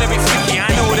picky, scared a bit sticky.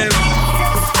 I know them.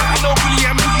 I know really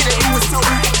I'm looking at you with so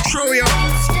we can control ya.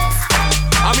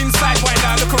 I'm inside right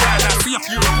now, look around now, see a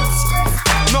few.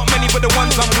 Not many, but the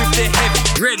ones I'm with, they're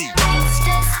heavy. Ready.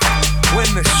 When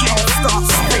the shit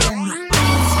starts spinning.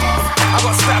 I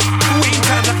got stabbed 14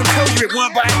 times, I can tell you it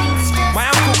weren't by. My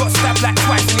uncle got stabbed like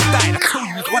twice and he died. I told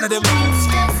you it's one of them.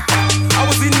 I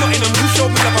was in Nottingham, who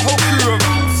showed me love, a whole crew of.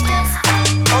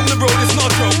 On the road, it's not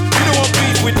a joke. You don't want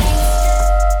beef with.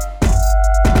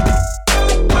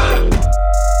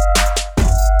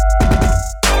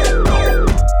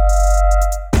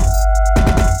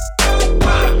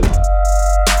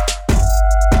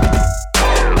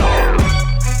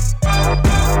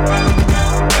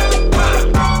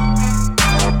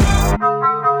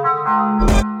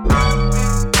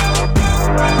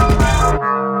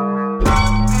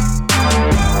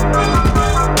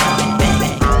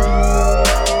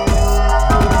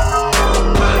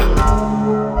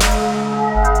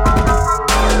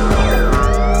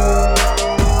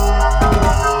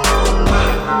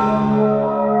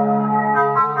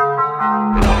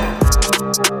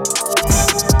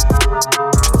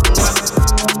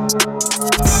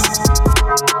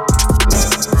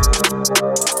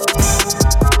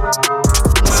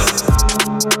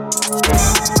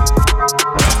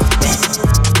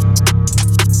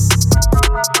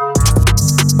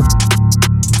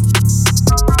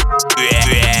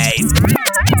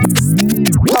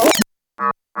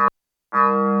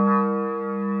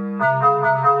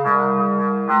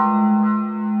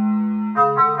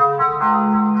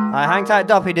 Tight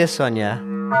Duppy, this one, yeah.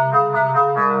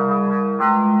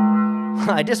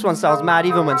 This one sounds mad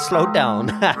even when slowed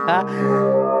down.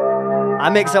 I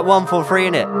mix up 143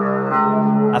 in it.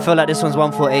 I feel like this one's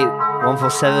 148,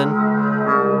 147.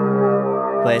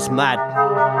 But it's mad.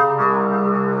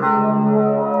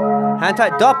 Hang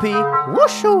tight Duppy.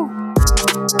 Whooshu.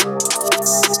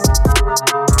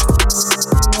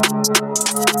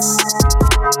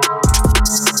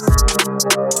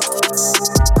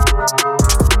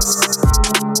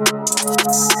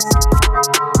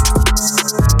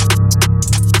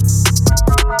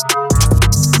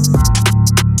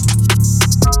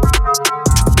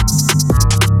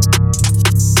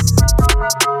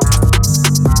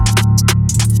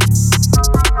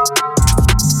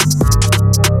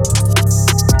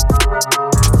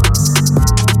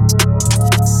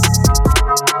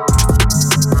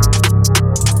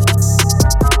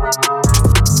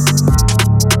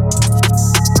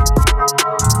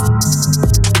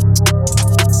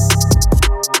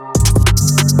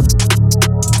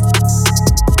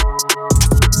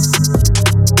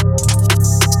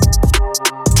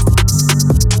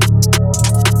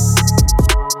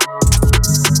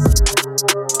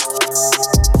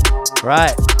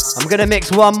 Right, I'm gonna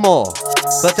mix one more.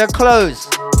 But to close,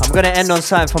 I'm gonna end on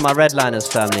something for my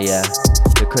Redliners family, yeah?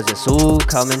 Because it's all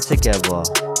coming together.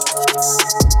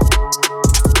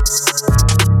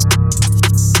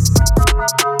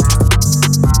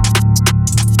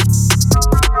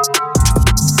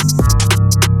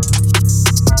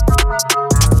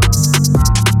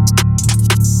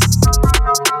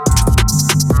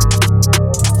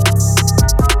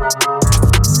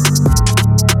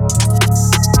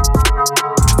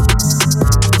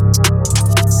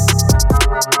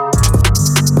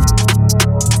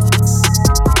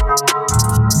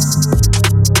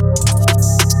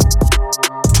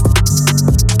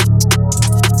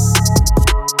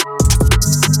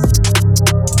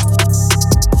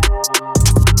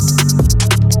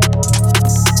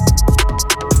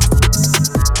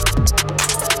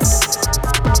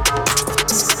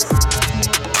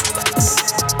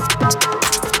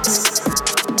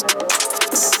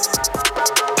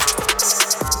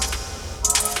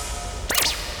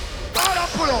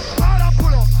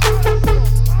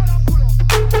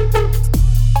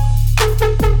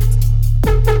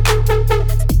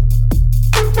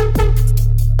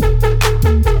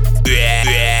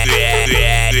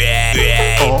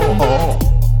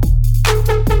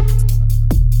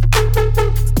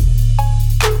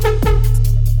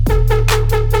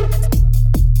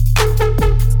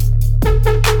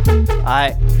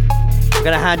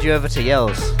 You over to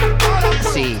Yells.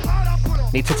 See,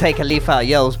 need to take a leaf out of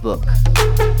Yells' book.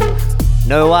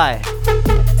 Know why?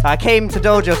 I came to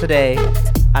Dojo today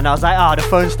and I was like, the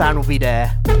phone stand will be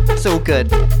there. It's all good.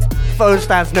 Phone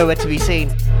stand's nowhere to be seen.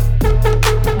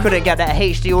 Couldn't get that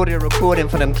HD audio recording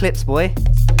for them clips, boy.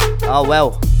 Oh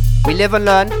well, we live and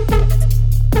learn.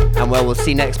 And well, we'll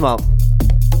see next month.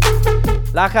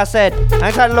 Like I said,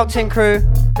 hang tight Locked In crew,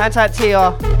 hang tight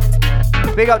Tia.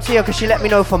 Big up Tia because she let me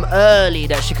know from early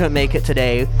that she couldn't make it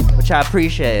today, which I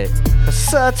appreciate. For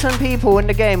certain people in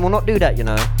the game will not do that, you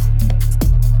know.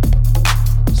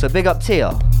 So big up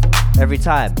Tia every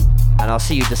time, and I'll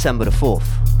see you December the 4th.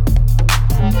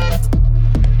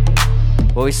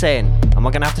 What are we saying? Am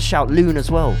I gonna have to shout Loon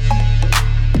as well?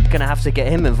 Gonna have to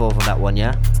get him involved on that one,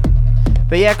 yeah?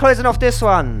 But yeah, closing off this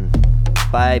one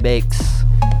by Bakes.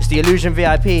 It's the Illusion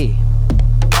VIP.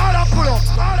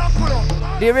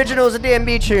 The original is a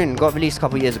DMB tune, got released a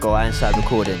couple years ago at Inside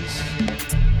Recordings.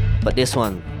 But this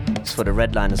one is for the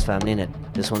Redliners family, innit?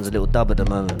 This one's a little dub at the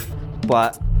moment.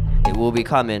 But it will be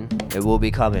coming, it will be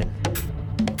coming.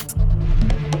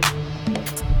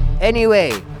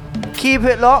 Anyway, keep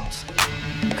it locked,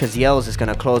 because Yells is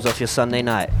gonna close off your Sunday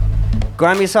night.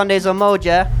 Grammy Sundays on Mode,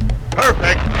 yeah?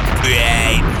 Perfect.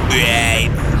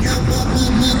 Great.